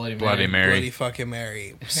 Bloody Mary. Bloody Mary. Bloody fucking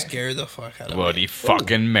Mary. Scare the fuck out of me. Bloody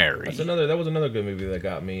fucking Mary. That was another good movie that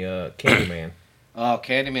got me. Candyman. Oh,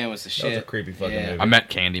 Candyman was the That shit. was a creepy fucking movie. I met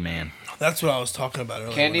Candyman. That's what I was talking about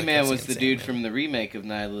earlier. when I Candyman kept was the saying dude from the remake of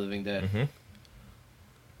Night of the Living Dead. Mhm.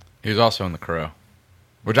 He was also in The Crow,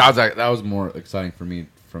 which I was like, that was more exciting for me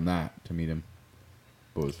from that to meet him.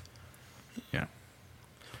 Was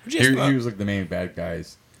What'd you ask he about- was like the main bad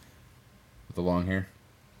guys with the long hair.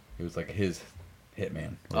 He was like his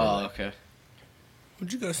hitman. Oh, okay.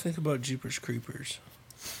 What'd you guys think about Jeepers Creepers?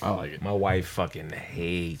 I like it. My wife fucking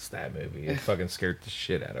hates that movie. It fucking scared the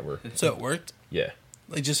shit out of her. So it worked? Yeah.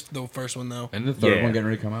 Like just the first one though. And the third Yeah. one getting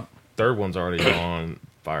ready to come out. Third one's already on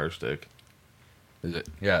Fire Stick. Is it?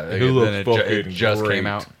 Yeah. It looks it fucking just great. came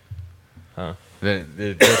out. Huh? Then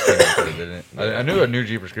it just came out, didn't it? I knew a new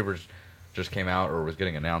Jeepers Creepers just came out or was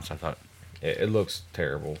getting announced. I thought, It looks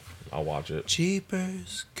terrible. I'll watch it.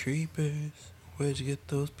 Jeepers Creepers, where'd you get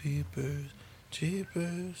those peepers?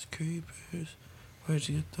 Jeepers Creepers, where'd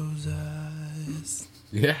you get those eyes?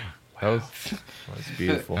 yeah, that was That's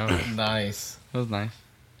beautiful. Nice. nice.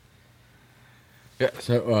 Yeah.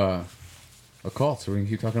 So, occults. So we can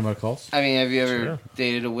keep talking about occults. I mean, have you ever Sure.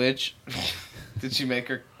 dated a witch? Did she make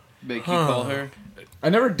her Make you call her. I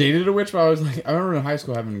never dated a witch, but I was like, I remember in high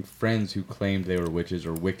school having friends who claimed they were witches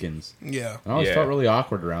or Wiccans. Yeah. And I always Yeah. felt really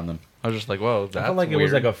awkward around them. I was just like, whoa, that's I felt like weird. it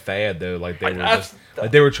was like a fad though. Like they were that's- just like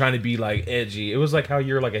they were trying to be like edgy. It was like how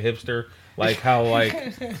you're like a hipster. Like how like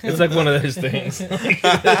it's like one of those things.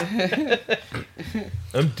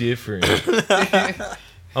 I'm different.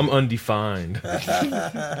 I'm undefined.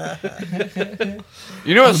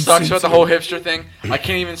 You know what sucks about the whole hipster thing? I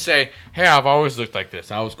can't even say, hey, I've always looked like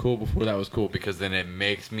this. I was cool before that was cool. Because then it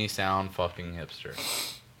makes me sound fucking hipster.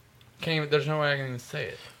 Can't even, there's no way I can even say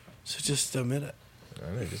it. So just admit it.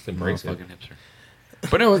 I know, just I'm a embrace it. fucking hipster.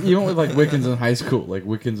 But no, even with like Wiccans in high school, like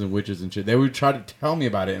Wiccans and witches and shit, they would try to tell me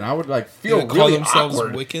about it, and I would like feel They call really themselves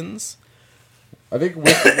awkward. Wiccans. I think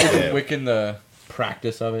Wiccan the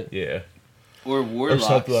practice of it. Yeah. Or Or warlocks.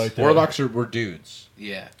 something like that. Warlocks were dudes.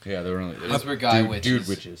 Yeah. Yeah, they were only Those were guy witches. Dude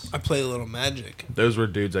witches. I play a little magic. Those were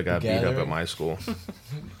dudes that got beat up Gathering. at my school.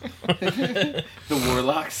 The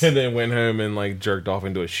warlocks. And then went home and like jerked off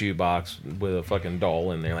into a shoebox with a fucking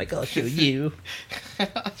doll in there. Like, I'll show you.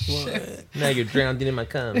 What? Now you're drowned in my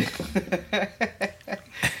cum.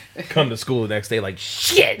 Come to school the next day like,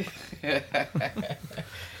 shit.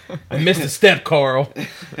 I missed a step, Carl.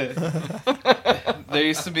 There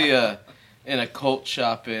used to be an occult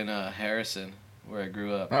shop in Harrison where I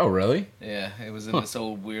grew up. Oh, really? Yeah, it was in this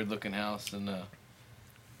old weird looking house, and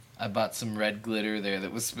I bought some red glitter there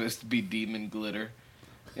that was supposed to be demon glitter,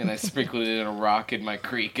 and I sprinkled it in a rock in my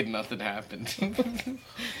creek, and nothing happened.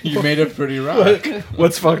 You made a pretty rock.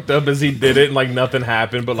 What's fucked up is he did it and like nothing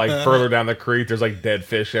happened, but like further down the creek, there's like dead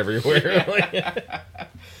fish everywhere.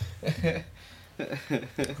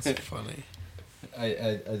 That's funny.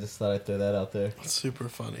 I just thought I'd throw that out there. That's super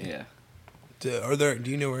funny. Yeah. Do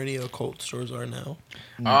you know where any occult stores are now?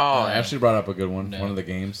 Oh, Ashley brought up a good one. No. One of the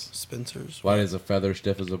games. Spencer's. Light as a feather,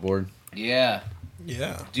 stiff as a board. Yeah.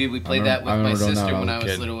 Yeah. Dude, we played remember- that I with my remember doing that sister when when I I was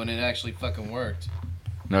was a kid. little, and it actually fucking worked.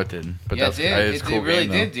 No, it didn't. But Yeah, that's it did. it's a cool It really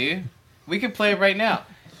game, did, dude. We could play it right now.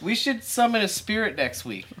 We should summon a spirit next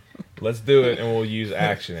week. Let's do it and we'll use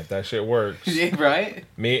action. If that shit works, Yeah, right?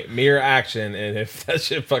 mere action, and if that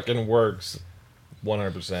shit fucking works,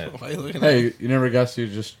 100%. Why are you looking at Hey, you never guessed who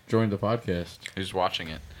just joined the podcast? Who's watching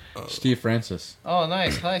it? Steve Francis. Oh,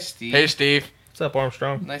 nice. Hi, Steve. Hey, Steve. What's up,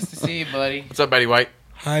 Armstrong? Nice to see you, buddy. What's up, Betty White?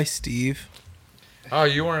 Hi, Steve. Oh,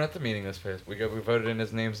 you weren't at the meeting this past. We voted in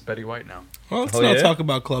his name's Betty White now. Well, let's Oh, not yeah? talk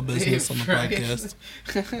about club business on the Right. podcast.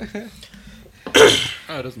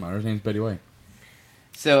 Oh, it doesn't matter. His name's Betty White.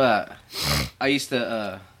 So, I used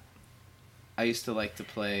to like to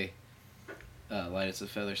play Light as a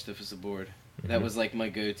Feather, Stiff as a Board. That was like my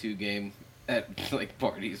go-to game at like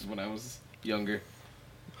parties when I was younger.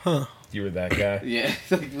 Huh. You were that guy. Yeah.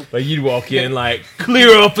 Like you'd walk in like,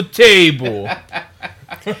 clear off a table.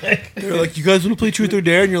 They're like, you guys want to play Truth or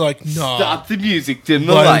Dare? And you're like, nah. Stop the music, dim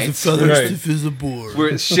the Light as lights. a feather, Right. stiff as a board.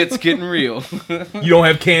 Where shit's getting real. You don't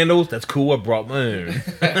have candles? That's cool. I brought my own.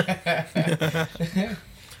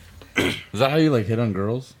 Is that how you like hit on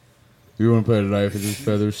girls? You want to play life as a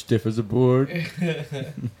feather, stiff as a board?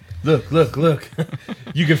 Look, look, look.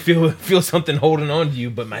 You can feel something holding on to you,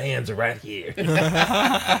 but my hands are right here. Do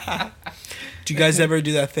you guys ever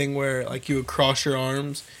do that thing where like you would cross your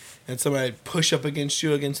arms and somebody would push up against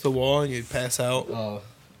you against the wall and you'd pass out? Oh,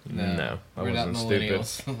 No, I we're not wasn't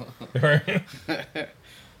millennials. Right?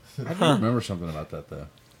 I do remember something about that, though.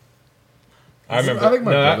 I remember. I think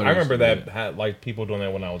my brother I remember used to do that had, like people doing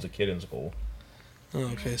that when I was a kid in school. Oh,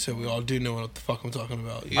 okay, so we all do know what the fuck I'm talking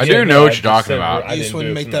about. You I just- do know what I you're talking said about. I you just didn't want do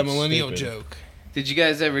to it make for that nothing millennial stupid. joke. Did you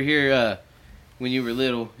guys ever hear when you were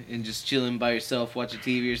little and just chilling by yourself watching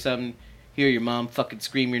TV or something, hear your mom fucking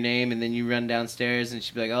scream your name and then you run downstairs and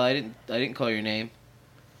she'd be like, "Oh, I didn't call your name."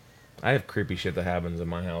 I have creepy shit that happens in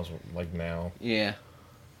my house like now. Yeah.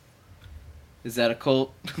 Is that a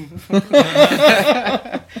cult?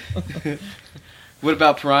 What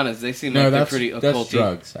about piranhas? They seem No, like they're that's pretty that's occulty.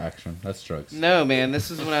 drugs. Action. That's drugs. No, man,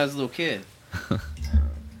 this was when I was a little kid.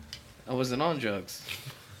 I wasn't on drugs.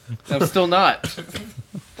 I'm still not.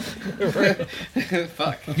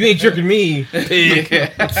 Fuck. You ain't jerking me.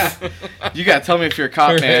 Yeah. You gotta tell me if you're a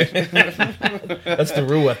cop, man. That's the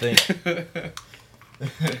rule, I think.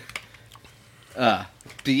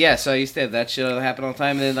 But yeah, so I used to have that shit happen all the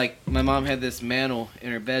time. And then, like, my mom had this mantle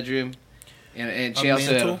in her bedroom. And she A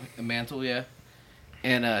also mantle? had a mantle, yeah.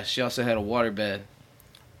 And she also had a waterbed.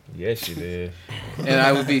 Yes, you did. And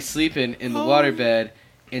I would be sleeping in the waterbed,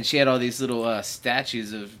 and she had all these little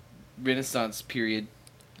statues of Renaissance period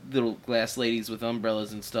little glass ladies with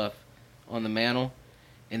umbrellas and stuff on the mantle.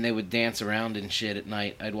 And they would dance around and shit at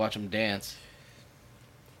night. I'd watch them dance.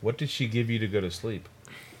 What did she give you to go to sleep?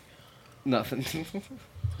 Nothing.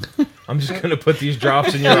 I'm just gonna put these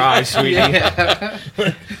drops in your eyes, sweetie. Yeah.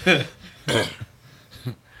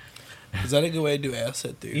 Is that a good way to do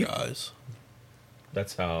acid through your eyes?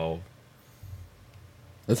 That's how.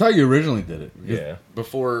 That's how you originally did it. Because Yeah.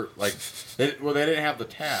 Before, like, they didn't have the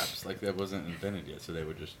tabs. Like, that wasn't invented yet. So they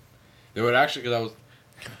would actually, because I was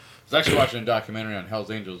actually watching a documentary on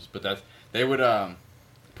Hell's Angels, but they would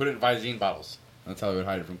put it in Visine bottles. That's how they would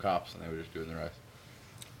hide it from cops, and they would just do it in their eyes.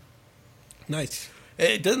 Nice.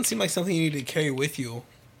 It doesn't seem like something you need to carry with you.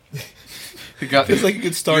 You got- Feels like you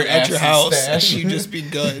could start Your at your acid house stash. and you just be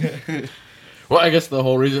done. Well, I guess the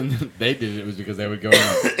whole reason they did it was because they would go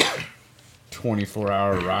on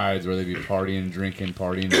 24-hour rides where they'd be partying, drinking,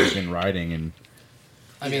 riding, and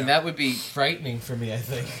I mean, that would be frightening for me, I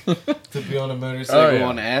think, to be on a motorcycle. Cycle yeah.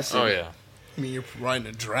 on acid. Oh yeah. I mean, you're riding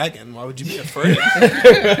a dragon. Why would you be afraid?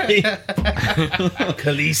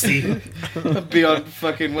 Khaleesi. Be on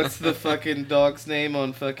fucking, what's the fucking dog's name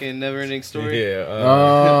on fucking Neverending Story? Yeah.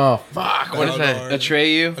 oh fuck! What is that?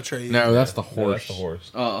 Atreyu? Atreyu. No, that's the No, horse. that's the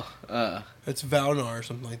horse. Oh, It's Valnar or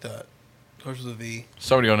something like that. Starts with a V.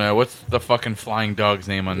 Somebody will know. What's the fucking flying dog's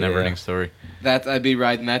name on Yeah. Neverending Story? that I'd be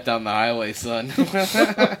riding that down the highway, son.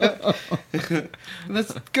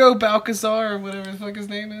 Let's go, Balcazar, or whatever the fuck his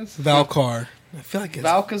name is. Valkar. I feel like it's...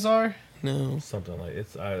 Balcazar? no. Something like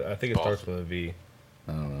it's. I think it starts with a V.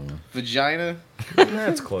 I don't know. Vagina?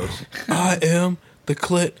 That's close. I am the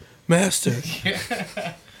clit master.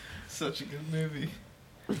 Such a good movie.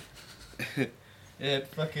 It had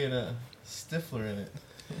fucking Stifler in it.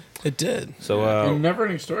 It did. So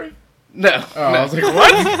Never-ending Story? No. Oh, I no. was like,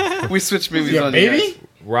 what? We switched movies Yeah, on you baby? guys.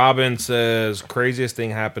 Robin says, craziest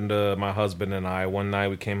thing happened to my husband and I. One night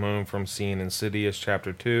we came home from seeing Insidious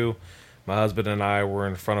Chapter 2. My husband and I were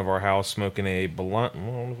in front of our house smoking a blunt. I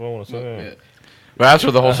don't know if I want to say that. Well, that's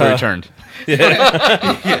where the whole story turned.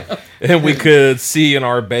 And we could see in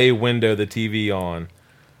our bay window the TV on.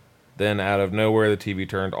 Then out of nowhere, the TV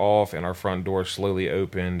turned off and our front door slowly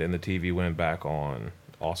opened and the TV went back on.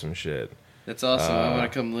 Awesome shit. That's awesome. I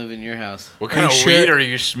want to come live in your house. What kind of shit. weed are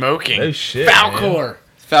you smoking? No shit. man. Falcor.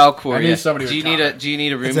 Falcor. I knew Yeah. somebody Do you would need comment. a Do you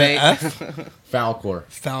need a Is that roommate? F? Falcor.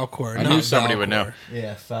 Falcor. I not knew somebody would Valkor. know.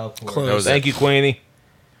 Yeah, Falcor. Close. That was Thank you, Queenie.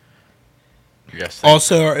 Yes.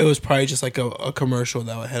 Also, it was probably just like a commercial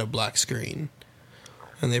that had a black screen.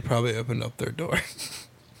 And they probably opened up their door.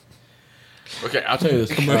 Okay, I'll tell you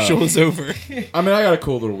this. Commercial was over. I mean, I got a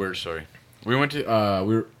cool little Weird story. We went to.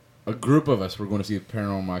 a group of us were going to see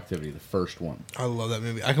Paranormal Activity, the first one. I love that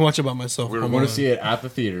movie. I can watch it by myself. We were home going to alone. see it at the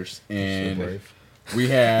theaters, So and brave. we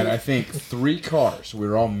had, I think, 3 cars. We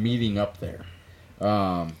were all meeting up there.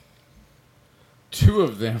 Two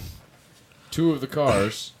of the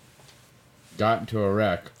cars got into a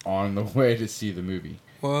wreck on the way to see the movie.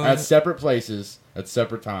 What? At separate places, at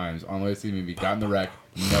separate times, on the way to see the movie, got in the wreck,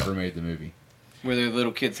 never made the movie. Were there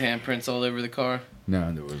little kids' handprints all over the car?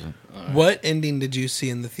 No, there wasn't. What ending did you see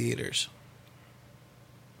in the theaters?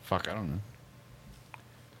 Fuck, I don't know.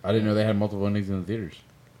 I didn't know they had multiple endings in the theaters.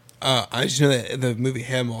 I just know that the movie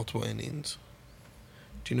had multiple endings.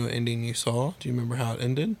 Do you know what ending you saw? Do you remember how it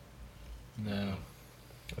ended? No.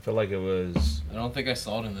 I feel like it was I don't think I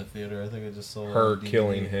saw it in the theater. I think I just saw it her on DVD.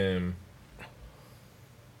 killing him.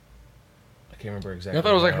 I can't remember exactly. I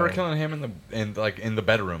thought it was like how. her killing him in the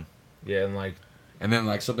bedroom. Yeah, and like And then,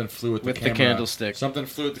 like, something flew at the With the camera. candlestick. Something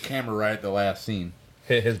flew at the camera right at the last scene.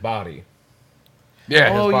 hit his body. Yeah.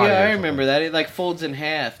 his Oh body yeah, or I something. remember that. It like folds in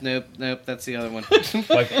half. Nope, that's the other one.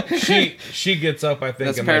 Like she gets up, I think,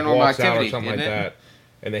 That's and like Paranormal walks out or Activity, something like isn't it? that.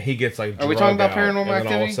 And then he gets like. Are we talking drugged about out, Paranormal and then all of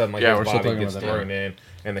Activity? a sudden, like Yeah, his we're still body talking gets about that. thrown in,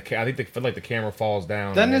 and I think like the camera falls down.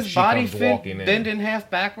 Doesn't and then his she body comes walking in. bend in half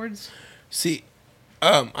backwards? See,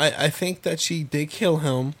 I think that she did kill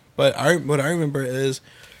him, but what I remember is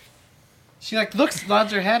She like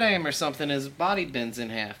nods her head at him or something. His body bends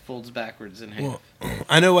in half, folds backwards in half. well,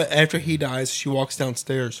 I know what after he dies, she walks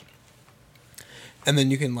downstairs, and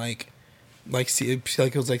then you can like see it,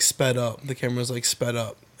 like it was like sped up. The camera was like sped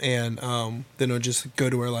up, and then it'll just go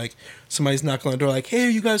to where like somebody's knocking on the door, like, "Hey, are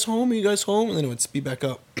you guys home? Are you guys home?" And then it would speed back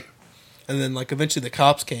up, and then like eventually the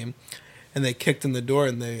cops came, and they kicked in the door,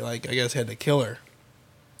 and they like I guess had to kill her.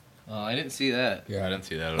 Oh, I didn't see that. Yeah, I didn't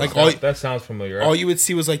see that at Like all. all That sounds familiar. all you would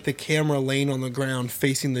see was like the camera laying on the ground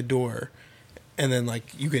facing the door, and then like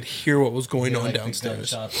you could hear what was going Yeah, on like the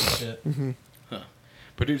downstairs. gunshots and shit.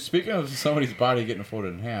 But, dude, speaking of somebody's body getting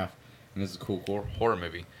folded in half, and this is a cool Horror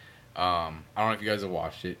movie. I don't know if you guys have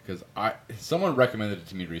watched it, because someone recommended it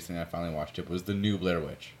to me recently, I finally watched it, was The New Blair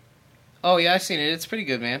Witch. Oh yeah, I've seen it. It's pretty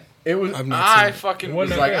good, man. It was... I've not seen I it. fucking It was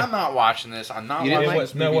wasn't like, okay. I'm not watching this. I'm not You didn't watching like-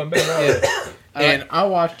 this no movie. one better. And I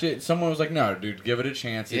watched it. Someone was like, "No, dude, give it a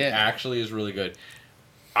chance. It Yeah. actually is really good."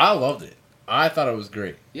 I loved it. I thought it was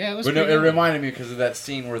great. Yeah, it was But no, pretty it good. reminded me because of that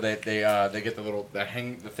scene where they get the little that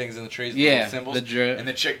hang the things in the trees, the Yeah, little symbols, the drip. and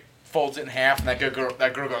the chick folds it in half, and that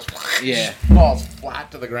girl goes, Yeah. falls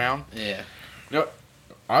flat to the ground. Yeah. No,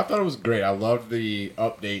 I thought it was great. I loved the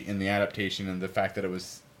update and the adaptation and the fact that it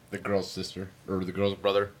was the girl's sister or the girl's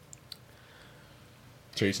brother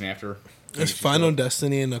chasing after her. Is Final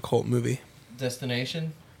Destiny an occult movie?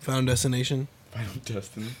 Destination? Final Destination. Final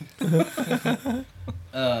Destiny.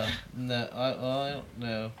 No, I don't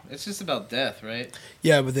know. It's just about death, right?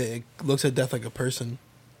 Yeah, but it looks at death like a person.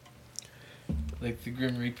 Like the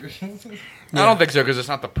Grim Reaper. I don't think so because it's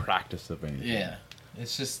not the practice of anything. Yeah.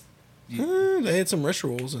 It's just. They had some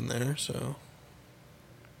rituals in there, so.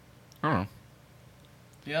 I don't know.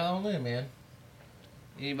 Yeah, I don't know, man.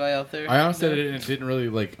 Anybody out there? I honestly didn't really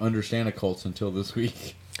like understand occults until this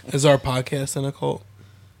week. Is our podcast an occult?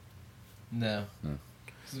 No. No.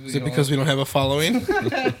 Is it because we don't have a following?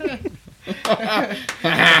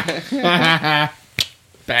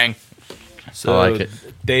 Bang. So I like it.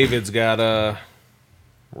 David's got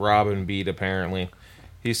Robin beat apparently.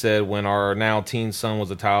 He said, when our now teen son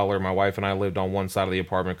was a toddler, my wife and I lived on one side of the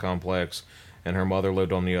apartment complex, and her mother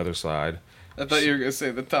lived on the other side. I thought you were gonna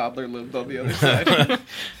say the toddler lived on the other side.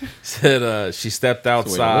 Said she stepped the way to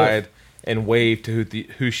outside and waved to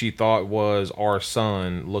who she thought was our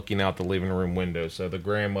son looking out the living room window. So the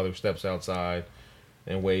grandmother steps outside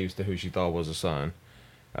and waves to who she thought was a son.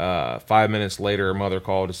 5 minutes later, her mother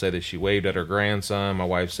called to say that she waved at her grandson. My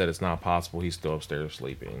wife said it's not possible. He's still upstairs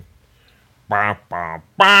sleeping. Bah, bah,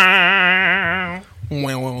 bah.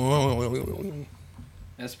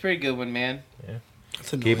 That's a pretty good one, man.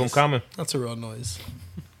 That's a Keep them noise. coming. That's a real noise.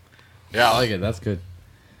 Yeah, I like it. That's good.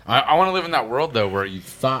 I want to live in that world though, where you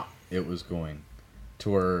thought it was going to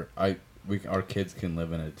where our kids can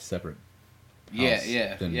live in a separate. Yeah, house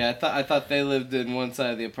yeah, than- yeah. I thought they lived in one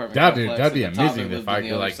side of the apartment. That'd be complex, and the toddler amazing if lived I on the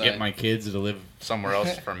could other like side. get my kids to live somewhere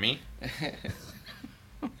else for me.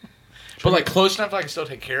 But like close enough that I can still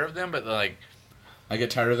take care of them. But like, I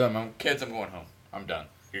get tired of them. I'm going home. I'm done.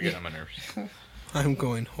 You're getting on my nerves. I'm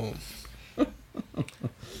going home.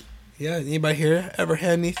 Yeah, anybody here ever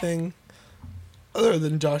had anything other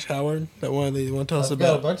than Josh Howard that want to tell us I've got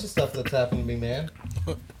a about? bunch of stuff that's happened to me, man.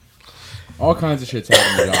 All kinds of shit's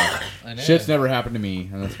happened to Josh. I know. Shit's never happened to me,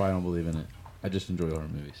 and that's why I don't believe in it. I just enjoy horror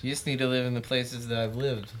movies. You just need to live in the places that I've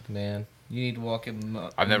lived, man. You need to walk in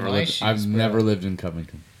I've never my lived. shoes, I've bro. never lived in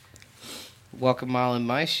Covington Walk a mile in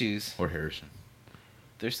my shoes. or Harrison.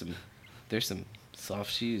 There's some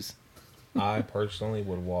soft shoes. I personally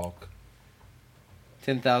would walk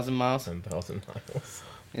 10,000 miles, 10,000 miles.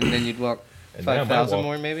 and then you'd walk And now I might 5,000 walk-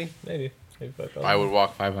 more, maybe. Maybe 5,000. I would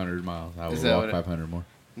walk 500 miles. I would Is that walk what it- 500 more.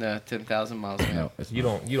 No, 10,000 miles. Man. No, it's You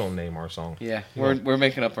not. don't name our song. Yeah, You we're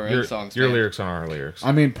making up our own songs. Your man. lyrics on our lyrics.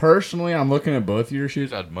 I mean, personally, I'm looking at both of your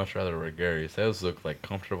shoes. I'd much rather wear Gary's. Those look like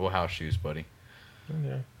comfortable house shoes, buddy.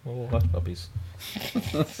 Yeah, little hush puppies.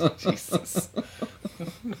 Jesus.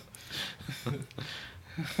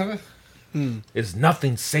 Is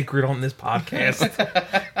nothing sacred on this podcast?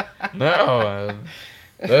 No,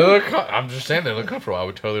 they look. I'm just saying they look comfortable. I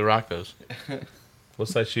would totally rock those. What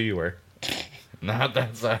size shoe you wear? Not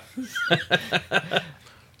that size.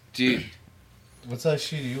 Dude, What size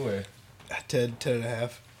shoe do you wear? 10 and a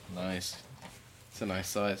half. nice. It's a nice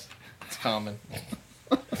size. It's common.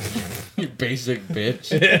 You basic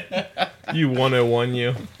bitch. You 101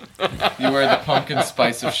 you. You wear the pumpkin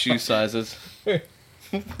spice of shoe sizes.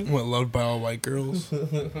 What, loved by all white girls?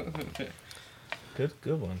 Good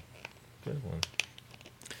one. Good one.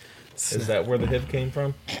 Is that where the HIV came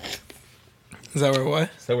from? Is that where what?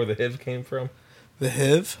 Is that where the HIV came from? The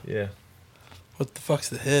HIV? Yeah. What the fuck's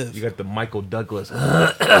the HIV? You got the Michael Douglas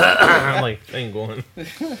like thing going.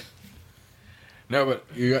 No, but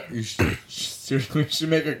you should seriously, we should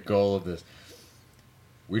make a goal of this.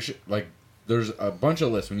 We should there's a bunch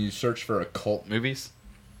of lists when you search for occult movies.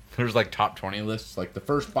 There's like top 20 lists. Like the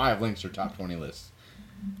first 5 links are top 20 lists.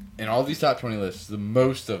 And all these top 20 lists, the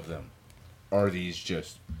most of them are these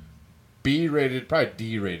just B-rated, probably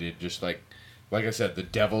D-rated, just like I said, the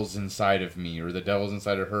devil's inside of me, or the devil's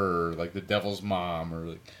inside of her, or like the devil's mom, or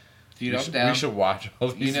like. Dude, we I'm should, down. We should watch all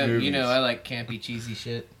these movies. You know, I like campy, cheesy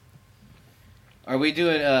shit. Are we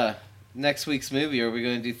doing next week's movie? Or are we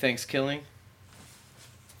going to do Thanksgiving?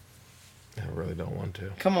 I really don't want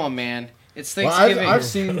to. Come on, man. It's Well, Thanksgiving. I've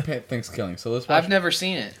seen Thanksgiving, so let's watch. I've never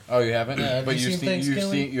seen it, Oh, you haven't? Yeah, have but you you've seen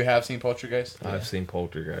Thanksgiving? you have seen Poltergeist. I've seen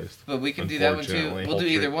Poltergeist. but we can do that one too. Unfortunately. We'll do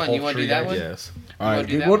either one. You want to do that one? Yes. All wanna right,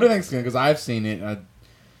 do dude, that we'll do one? Thanksgiving because I've seen it.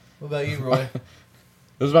 What about you, Roy?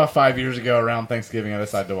 It was about 5 years ago around Thanksgiving. I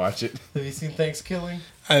decided to watch it. Have you seen Thanksgiving?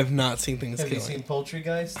 I have not seen things Have you killing. seen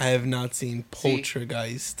Poultrygeist? I have not seen See?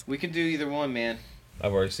 Poltergeist. We can do either one, man.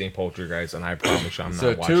 I've already seen Poltergeist, and I promise you I'm So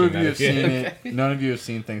not watching two of that you have again. seen it. None of you have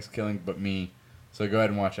seen Thanksgiving but me. So go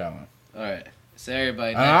ahead and watch that one. All right. So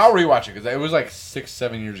everybody, And I'll rewatch it because it was like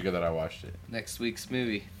 6-7 years ago that I watched it. next week's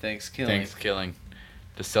movie, Thanksgiving. Thanksgiving.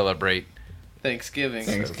 To celebrate. Thanksgiving,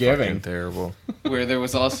 Thanksgiving. Fucking terrible. where there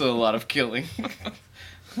was also a lot of killing.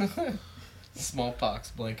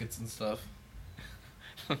 Smallpox blankets and stuff.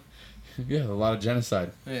 Yeah, a lot of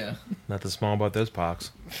genocide. Yeah. Nothing small about those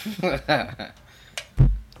pox. That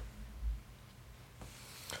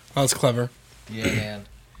was clever. Yeah, man.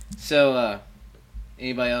 So,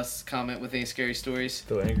 anybody else comment with any scary stories?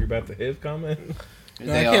 Still angry about the HIV comment?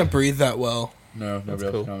 No, I can't breathe that well. No, nobody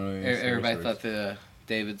else cool. commented. Everybody thought the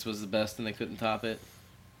David's was the best and they couldn't top it.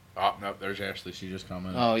 Oh, no, there's Ashley. She just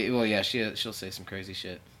commented. Oh, well, yeah, she'll say some crazy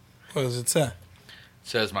shit. What does it say?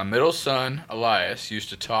 Says, my middle son, Elias, used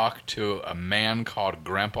to talk to a man called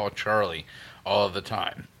Grandpa Charlie all of the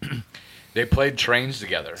time. They played trains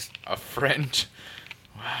together. A friend...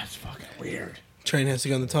 Wow, that's fucking weird. Train has to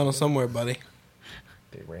go in the tunnel somewhere, buddy.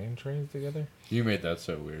 They ran trains together? You made that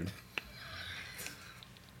so weird.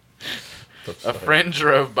 A friend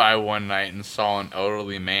drove by one night and saw an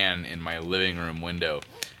elderly man in my living room window.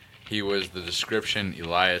 He was the description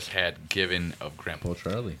Elias had given of Grandpa. Well,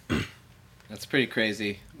 Charlie. That's pretty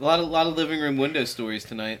crazy. A lot of living room window stories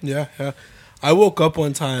tonight. Yeah, yeah. I woke up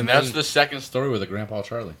one time. And that's and- the second Story with a Grandpa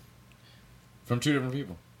Charlie. From two different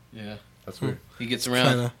people. Yeah. That's weird. He gets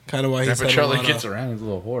around. Kind of why he's Grandpa had Charlie a lot Gets of, around, he's a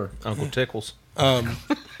little whore. Uncle Tickles. I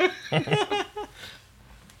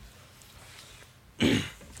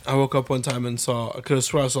woke up one time and saw, I could have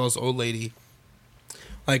sworn I saw this old lady,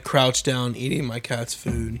 like crouched down eating my cat's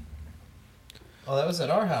food. Oh, that was at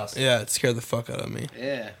our house. Yeah, it scared the fuck out of me.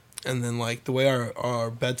 Yeah. And then like the way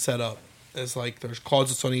our bed's set up is like there's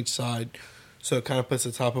closets on each side, so it kind of puts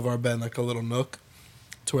the top of our bed in like a little nook,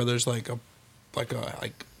 to where there's like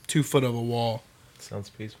 2 foot of a wall, Sounds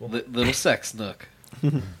peaceful. Little sex nook.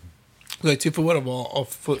 like 2 foot of a wall, a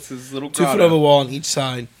foot, It's his little 2 foot grotto. of a wall on each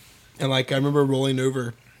side, and like I remember rolling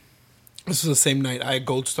over. This was the same night I had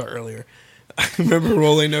Gold Star earlier. I remember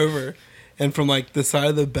rolling over, and from like the side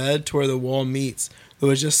of the bed to where the wall meets, there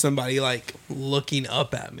was just somebody like looking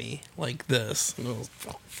up at me like this, and it was,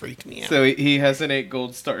 freaked me out. So he hasn't ate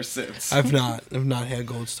Gold Star since. I've not had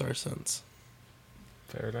Gold Star since.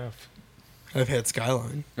 Fair enough. I've had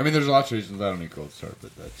Skyline. I mean, there's lots of reasons I don't eat Gold Star,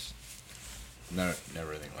 but that's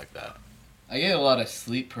Never anything like that. I get a lot of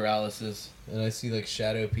sleep paralysis, and I see like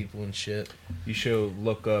shadow people and shit. You should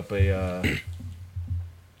look up a.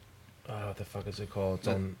 What the fuck is it called? It's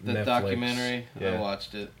on the Netflix. documentary. I Yeah.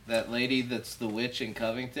 watched it. That lady that's the witch in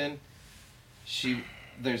Covington.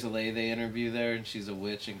 There's a lady they interview there, and she's a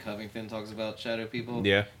witch in Covington. Talks about shadow people.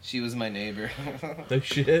 Yeah. She was my neighbor. No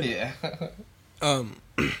shit. Yeah.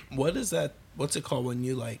 What is that? What's it called when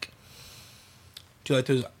you like? Do you like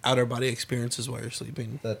those outer body experiences while you're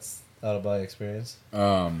sleeping? That's out of body experience.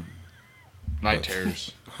 Night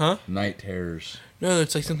terrors. Huh? night terrors. No,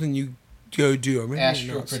 it's like something you go do. I remember you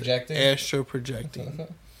Astral announced it. projecting? Astro projecting.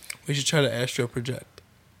 We should try to astro project.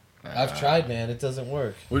 I've tried, man. It doesn't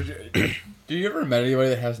work. Do you ever met anybody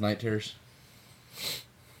that has night terrors?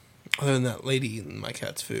 Other than that lady eating my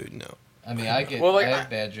cat's food, no. I mean, I Well, like, I have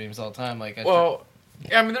bad dreams all the time. Like, Well,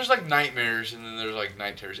 yeah, I mean, there's like nightmares, and then there's like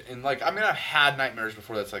night terrors, and like, I mean, I've had nightmares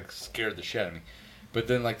before that's like scared the shit out of me. But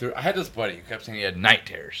then, like, I had this buddy who kept saying he had night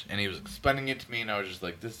terrors, and he was explaining it to me, and I was just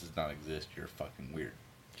like, "This does not exist. You're fucking weird."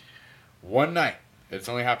 One night, it's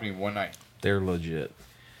only happening one night. They're legit.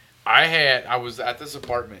 I was at this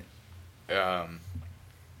apartment, and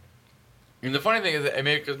the funny thing is, that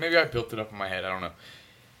because maybe I built it up in my head, I don't know.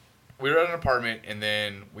 We were at an apartment, and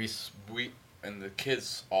then we and the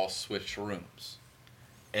kids all switched rooms,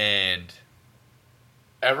 and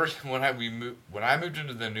when I moved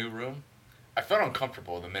into the new room, I felt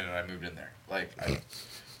uncomfortable the minute I moved in there. Like,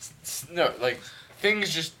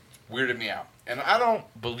 things just weirded me out, and I don't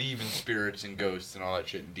believe in spirits and ghosts and all that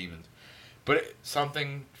shit and demons, but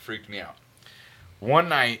something freaked me out. One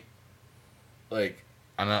night, like,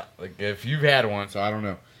 I'm not like if you've had one, so I don't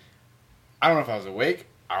know. I don't know if I was awake.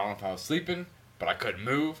 I don't know if I was sleeping, but I couldn't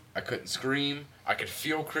move. I couldn't scream. I could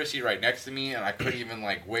feel Chrissy right next to me, and I couldn't even,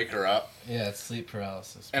 like, wake her up. yeah, it's sleep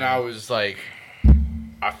paralysis. And I was, like,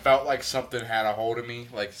 I felt like something had a hold of me,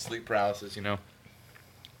 like sleep paralysis, you know?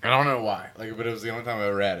 And I don't know why, like, but it was the only time I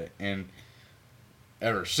ever had it. And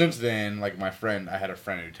ever since then, like, I had a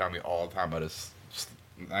friend who told me all the time about his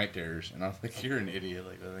night terrors, and I was like, "You're an idiot.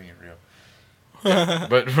 Like, that ain't real."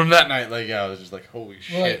 But from that night, like, yeah, I was just like, holy Well,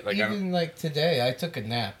 shit. Like, I don't, even like today, I took a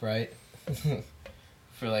nap, right?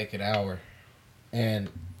 For like an hour. And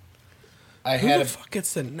I Who had the a fuck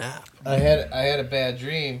gets a nap? I had a bad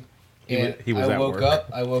dream, and He was I at woke work. up.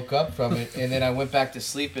 I woke up from it, and then I went back to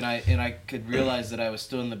sleep, and I could realize that I was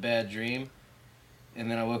still in the bad dream, and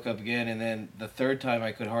then I woke up again, and then the third time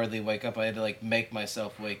I could hardly wake up. I had to like make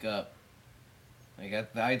myself wake up. I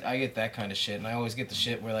get that kind of shit, and I always get the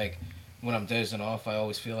shit where like when I'm dozing off, I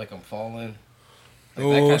always feel like I'm falling. Like, that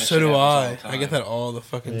Oh, kinda so shit do happens all I. the I get time. that all the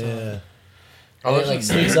fucking time. Yeah. oh, And it, like,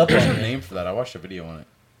 sneaks up there's on a me. name for that. I watched a video on it.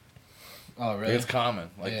 Oh Like, really? it's common.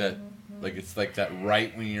 Like Yeah. that. Like it's like that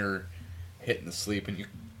right when you're hitting the sleep and you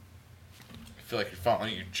feel like you're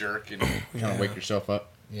falling, you jerk and kind Yeah. of wake yourself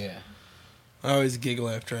up. Yeah. I always giggle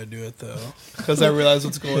after I do it though, because I realize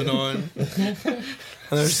what's going on.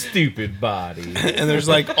 And there's Stupid body. and there's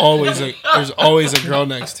like always a girl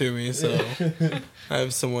next to me, so I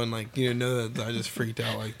have someone like know that I just freaked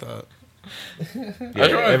out like that. I just want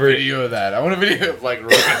a every video of that. I want a video of, like,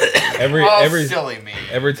 every silly me.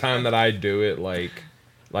 every time that I do it, like,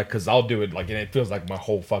 cause I'll do it, like, and it feels like my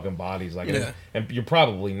whole fucking body's like, Yeah. and you're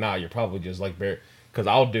probably not. You're probably just like, cause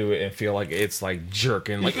I'll do it and feel like it's like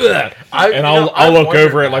jerking, like, ugh. And I'll look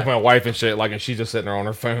over at like my wife and shit, like, and she's just sitting there on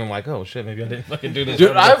her phone, like, oh shit, maybe I didn't fucking do this.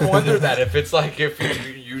 Dude, I've wondered that if it's like if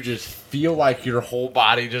you just feel like your whole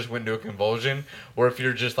body just went into a convulsion, or if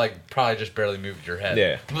you're just like probably just barely moved your head.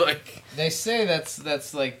 Yeah. Like, They say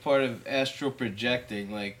that's like part of astral projecting.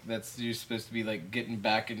 Like that's you're supposed to be like getting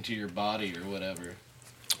back into your body or whatever.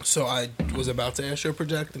 So I was about to astral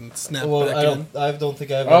project and snap Well, back I in. don't think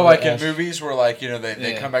I've. oh, ever like in asked- movies where like they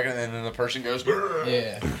Yeah. come back and then the person goes.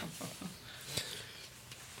 Yeah.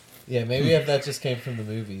 Yeah, maybe if that just came from the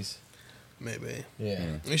movies. Maybe Yeah.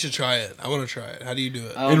 we should try it. I want to try it. How do you do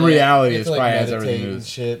it? I don't In know, reality, you have it's to, probably has meditate everything and moves.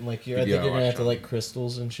 shit. And, like I Video think you're gonna have to electronic. like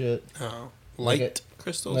crystals and shit. Oh, light it-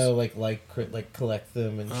 crystals. No, like collect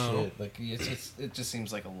them and Oh. shit. Like it just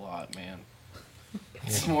seems like a lot, man.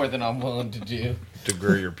 It's more than I'm willing to do. to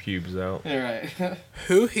grow your pubes out. All right.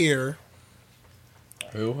 Who here?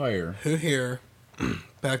 Who higher? Who here?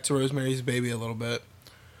 Back to Rosemary's Baby a little bit.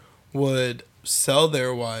 Would sell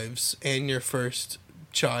their wives and your first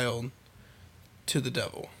child to the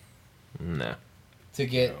devil? Nah. to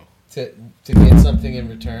get to get something in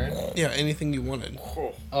return. Yeah, anything you wanted.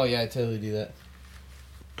 Oh yeah, I totally do that.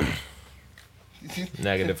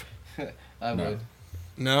 Negative. I No. would.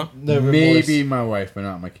 No, No Maybe remorse. my wife, but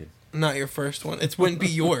not my kid. not your first one. It wouldn't be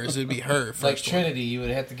yours. It'd be her first Like one. Trinity, you would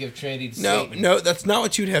have to give Trinity to No, Satan. no, that's not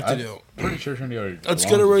what you'd have to I'm do. pretty sure Trinity already. Let's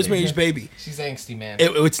go to belongs me. Rosemary's Baby. She's angsty, man.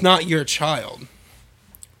 It's not your child.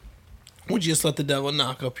 Would you just let the devil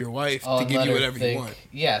knock up your wife Oh, to and give let you her whatever you think- want?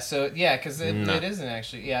 Yeah, so yeah, because it No. isn't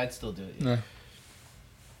actually. Yeah, I'd still do it. Nah.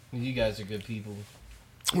 You guys are good people.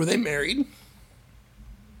 Were they married?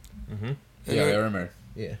 Mm-hmm. Yeah, they were married.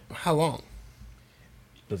 Yeah. How long?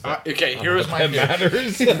 Does that, Okay, here was my that theory.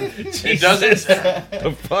 matters? It doesn't.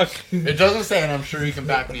 The fuck? It doesn't say, and I'm sure you can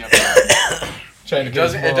back me up. Trying It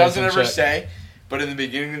doesn't. It doesn't ever say. But in the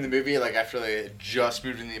beginning of the movie, like after they had just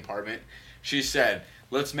moved in the apartment, she said,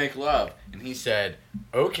 "Let's make love," and he said,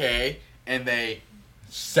 "Okay," and they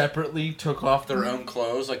separately took off their own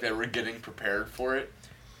clothes, like they were getting prepared for it.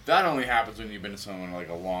 That only happens when you've been to someone like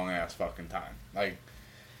a long ass fucking time. Like,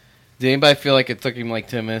 Did anybody feel like it took him like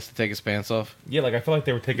 10 minutes to take his pants off? Yeah, like I feel like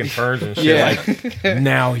they were taking turns and shit. Yeah. Like,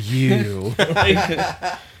 now you.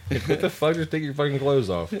 Like, what the fuck? Just take your fucking clothes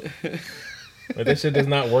off. Like, that shit does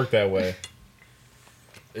not work that way.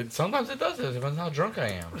 sometimes it does. It depends how drunk I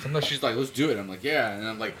am. Sometimes she's like, "Let's do it." I'm like, "Yeah," and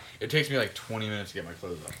I'm like, it takes me like 20 minutes to get my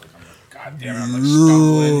clothes off. Like, I'm like, "God damn it!" I'm like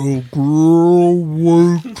stumbling. Girl,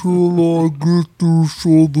 wait till I get this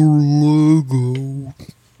other Lego.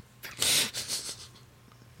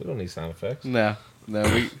 We don't need sound effects. No,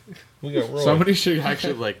 We got Roy. Somebody should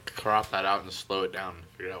actually like crop that out and slow it down and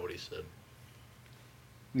figure out what he said.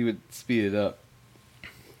 you would speed it up.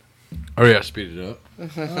 Oh yeah, speed it up. Oh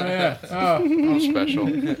yeah. Oh, I'm special.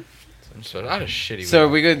 I'm special. I had a shitty. So are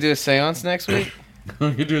week. we gonna do a seance next week?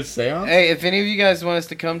 You could do a seance? Hey, if any of you guys want us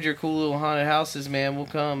to come to your cool little haunted houses, man, we'll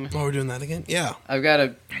come. Oh, we're doing that again? Yeah. I've got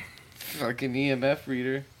a fucking EMF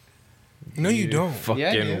reader. No, you don't. Fucking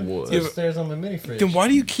Yeah, dude. would. Yeah, Upstairs on my mini fridge. Then why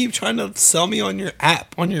do you keep trying to sell me on your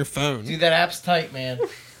app, on your phone? Dude, that app's tight, man.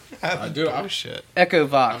 I do. Oh, shit. Echo I'm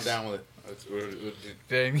Vox. down with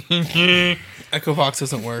it. Echo Vox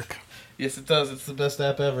doesn't work. Yes, it does. It's the best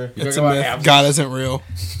app ever. You It's a talking myth. about halvesies? God isn't real.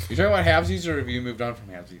 You talking about halvesies, or have you moved on from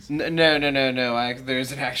halvesies? No.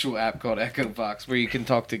 There's an actual app called Echo Box where you can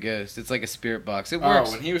talk to ghosts. It's like a spirit box. It Oh,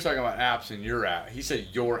 works. when he was talking about apps and your app, he said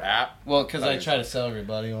your app. Well, because I Nice. try to sell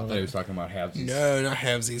everybody I on thought he it. was talking about halvesies. No, not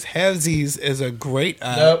Havesies. Havesies is a great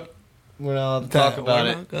app. Nope. We're not allowed to talk that about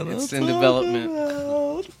we're it. not gonna It's in talk development.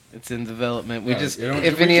 about. It's in development. We Yeah, just you know,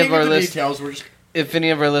 if we any can't of our get the listeners details, we're just if any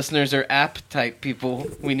of our listeners are app type people,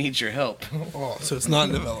 we need your help. Oh, so it's not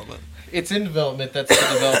in development. It's in development. That's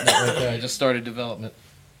the development right there. I just started development.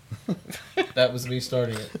 That was me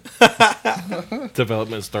starting it.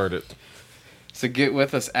 Development started. So get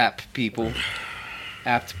with us, app people,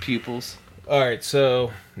 apt pupils. All right,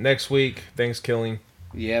 so next week, Thanksgiving,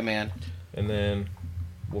 Yeah, man. and then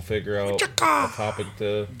we'll figure out a topic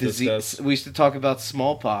to Disease. discuss, We should talk about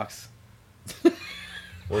smallpox.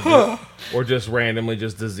 or just randomly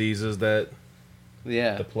just diseases that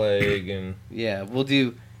Yeah, the plague and yeah. We'll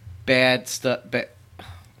do bad stuff.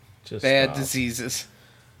 just Bad stop. diseases.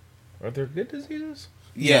 Are there good diseases?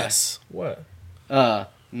 Yes. What?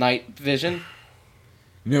 Night vision.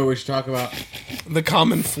 You know what we should talk about? The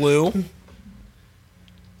common flu.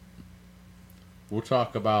 We'll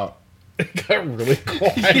talk about. It got really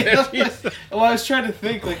quiet. Well, I was trying to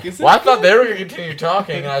think. Like, is it? Well, I thought they were gonna continue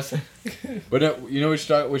talking. And I said, But you know we should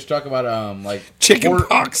talk about like Chicken horror,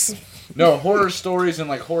 pox. No, horror stories and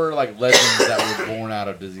like horror like legends that were born out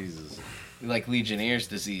of diseases. Like Legionnaire's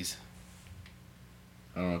disease.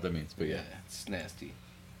 I don't know what that means, but yeah. It's nasty.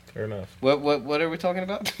 Fair enough. What are we talking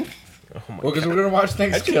about? Oh my Well, because god. we're gonna watch How'd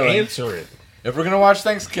you Thanksgiving. answer it? If we're gonna watch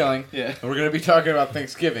Thanksgiving, Yeah. and we're gonna be talking about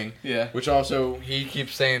Thanksgiving, Yeah. which also he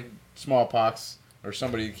keeps saying. smallpox, or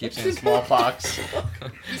somebody keeps saying smallpox.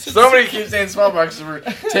 Somebody keeps saying smallpox. So we're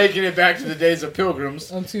Taking it back to the days of pilgrims.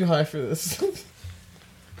 I'm too high for this.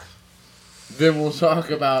 Then we'll talk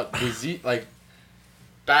about disease, like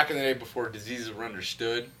Back in the day, before diseases were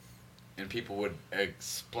understood, and people would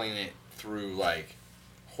explain it through like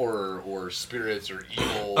horror or spirits or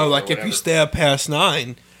evil. Oh, or like if whatever. you stay up past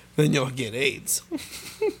 9, then you'll get AIDS.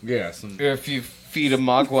 yeah, some. Or if you feed a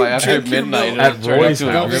mogwai after Drink your midnight, milk. it'll turn Roy's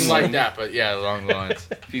into a Nothing house. gremlin. like that, but yeah, along the lines.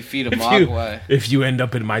 If you feed a If you- mogwai. If you end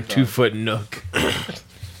up in my 2-foot nook,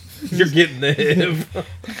 you're getting the HIV.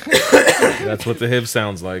 That's what the HIV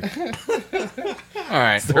sounds like. All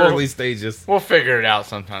right, It's the early stages. we'll figure it out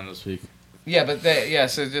sometime this week. Yeah, but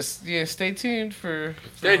so just stay tuned for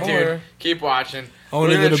Stay horror. tuned. Keep watching. I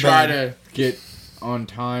want to We're go gonna to try bed. to get on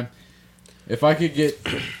time. If I could get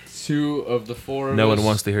 2 of the 4 of No us one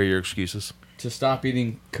wants to hear your excuses. to stop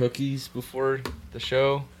eating cookies before The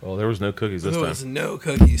show. Well, there was no cookies this There time. was no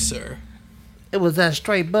cookies, sir. It was that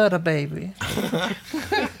straight butter, baby.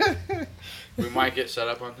 We might get set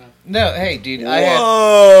up on time. No, hey, dude, I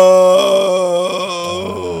Whoa!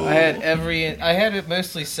 had it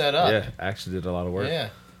mostly set up. Yeah, actually did a lot of work. Yeah.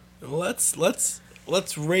 Let's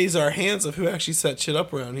raise our hands of who actually set shit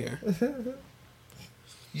up around here.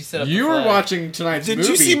 You set up. you the were flag. watching tonight's Did movie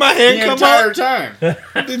you see my hand the come entire up? time.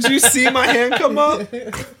 Did you see my hand come up?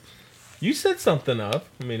 You set something up.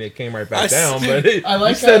 I mean, it came right back I down, see- but it, I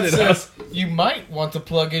like you set how it it up. says you might want to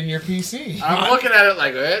plug in your PC. I'm looking at it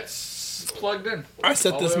like it's plugged in. I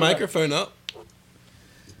set this microphone up.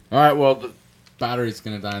 All right, well the battery's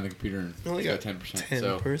gonna die on the computer and Only it's got got 10%.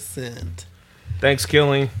 So 10%.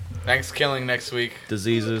 Thanksgiving, Thanksgiving next week.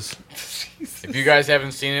 diseases. If you guys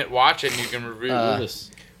haven't seen it, watch it and you can review this.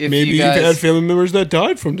 If Maybe you you've had guys, family members that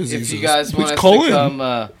died from diseases. if you guys want Please us call to in.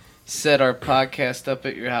 come set our podcast up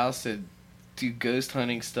at your house and do ghost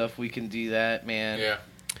hunting stuff, we can do that, man. Yeah.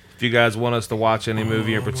 If you guys want us to watch any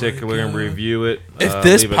movie in Oh my particular and God. review it, If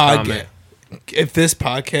this leave a comment.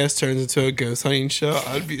 podcast turns into a ghost hunting show,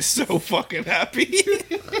 I'd be so fucking happy.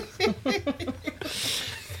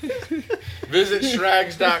 Visit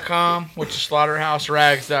shrags.com, which is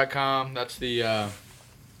slaughterhouserags.com. That's the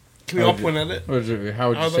Can we all point at it? how would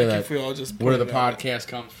you I'd say like that? if we all just Where the pointed at it. podcast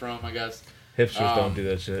comes from, I guess. Hipsters don't do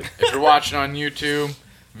that shit. if you're watching on YouTube,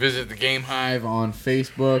 visit the Game Hive on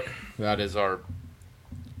Facebook. That is our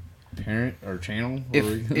Parent or channel.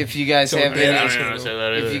 If you guys Don't have do any, that. I don't know how to say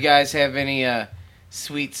that if either. you guys have any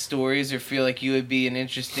sweet stories or feel like you would be an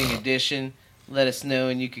interesting addition, let us know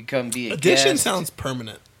and you could come be a Addition guest. sounds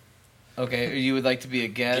permanent. Okay, or you would like to be a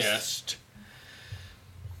guest, Guest.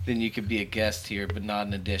 then you could be a guest here, but not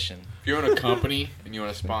an addition. If you own a company and you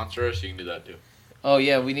want to sponsor us, you can do that too. Oh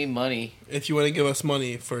yeah, we need money If you want to give us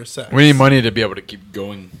money for sex. We need money to be able to keep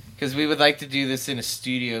going. because we would like to do this in a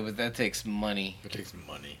studio, but that takes money. It takes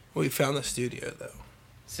money. We found the studio, though.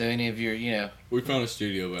 So any of your, We found a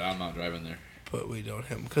studio, but I'm not driving there. but we don't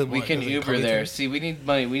have because We can Uber there. See, we need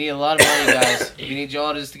money. We need a lot of money, guys. We need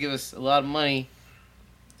y'all just to give us a lot of money.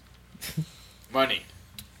 Money.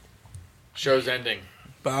 Show's ending.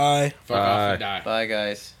 Bye. Fuck off and die. Bye,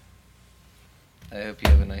 guys. I hope you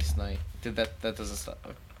have a nice night. Did that doesn't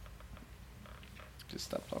stop. Just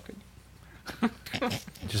stop talking.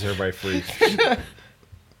 Just everybody freeze.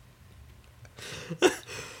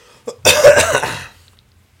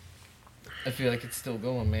 I feel like it's still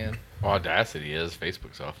going, man. Audacity is.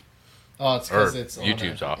 Facebook's off. Oh, it's because Or it's on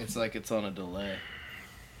YouTube's off. It's like it's on a delay.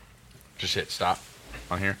 Just hit stop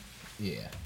on here. Yeah.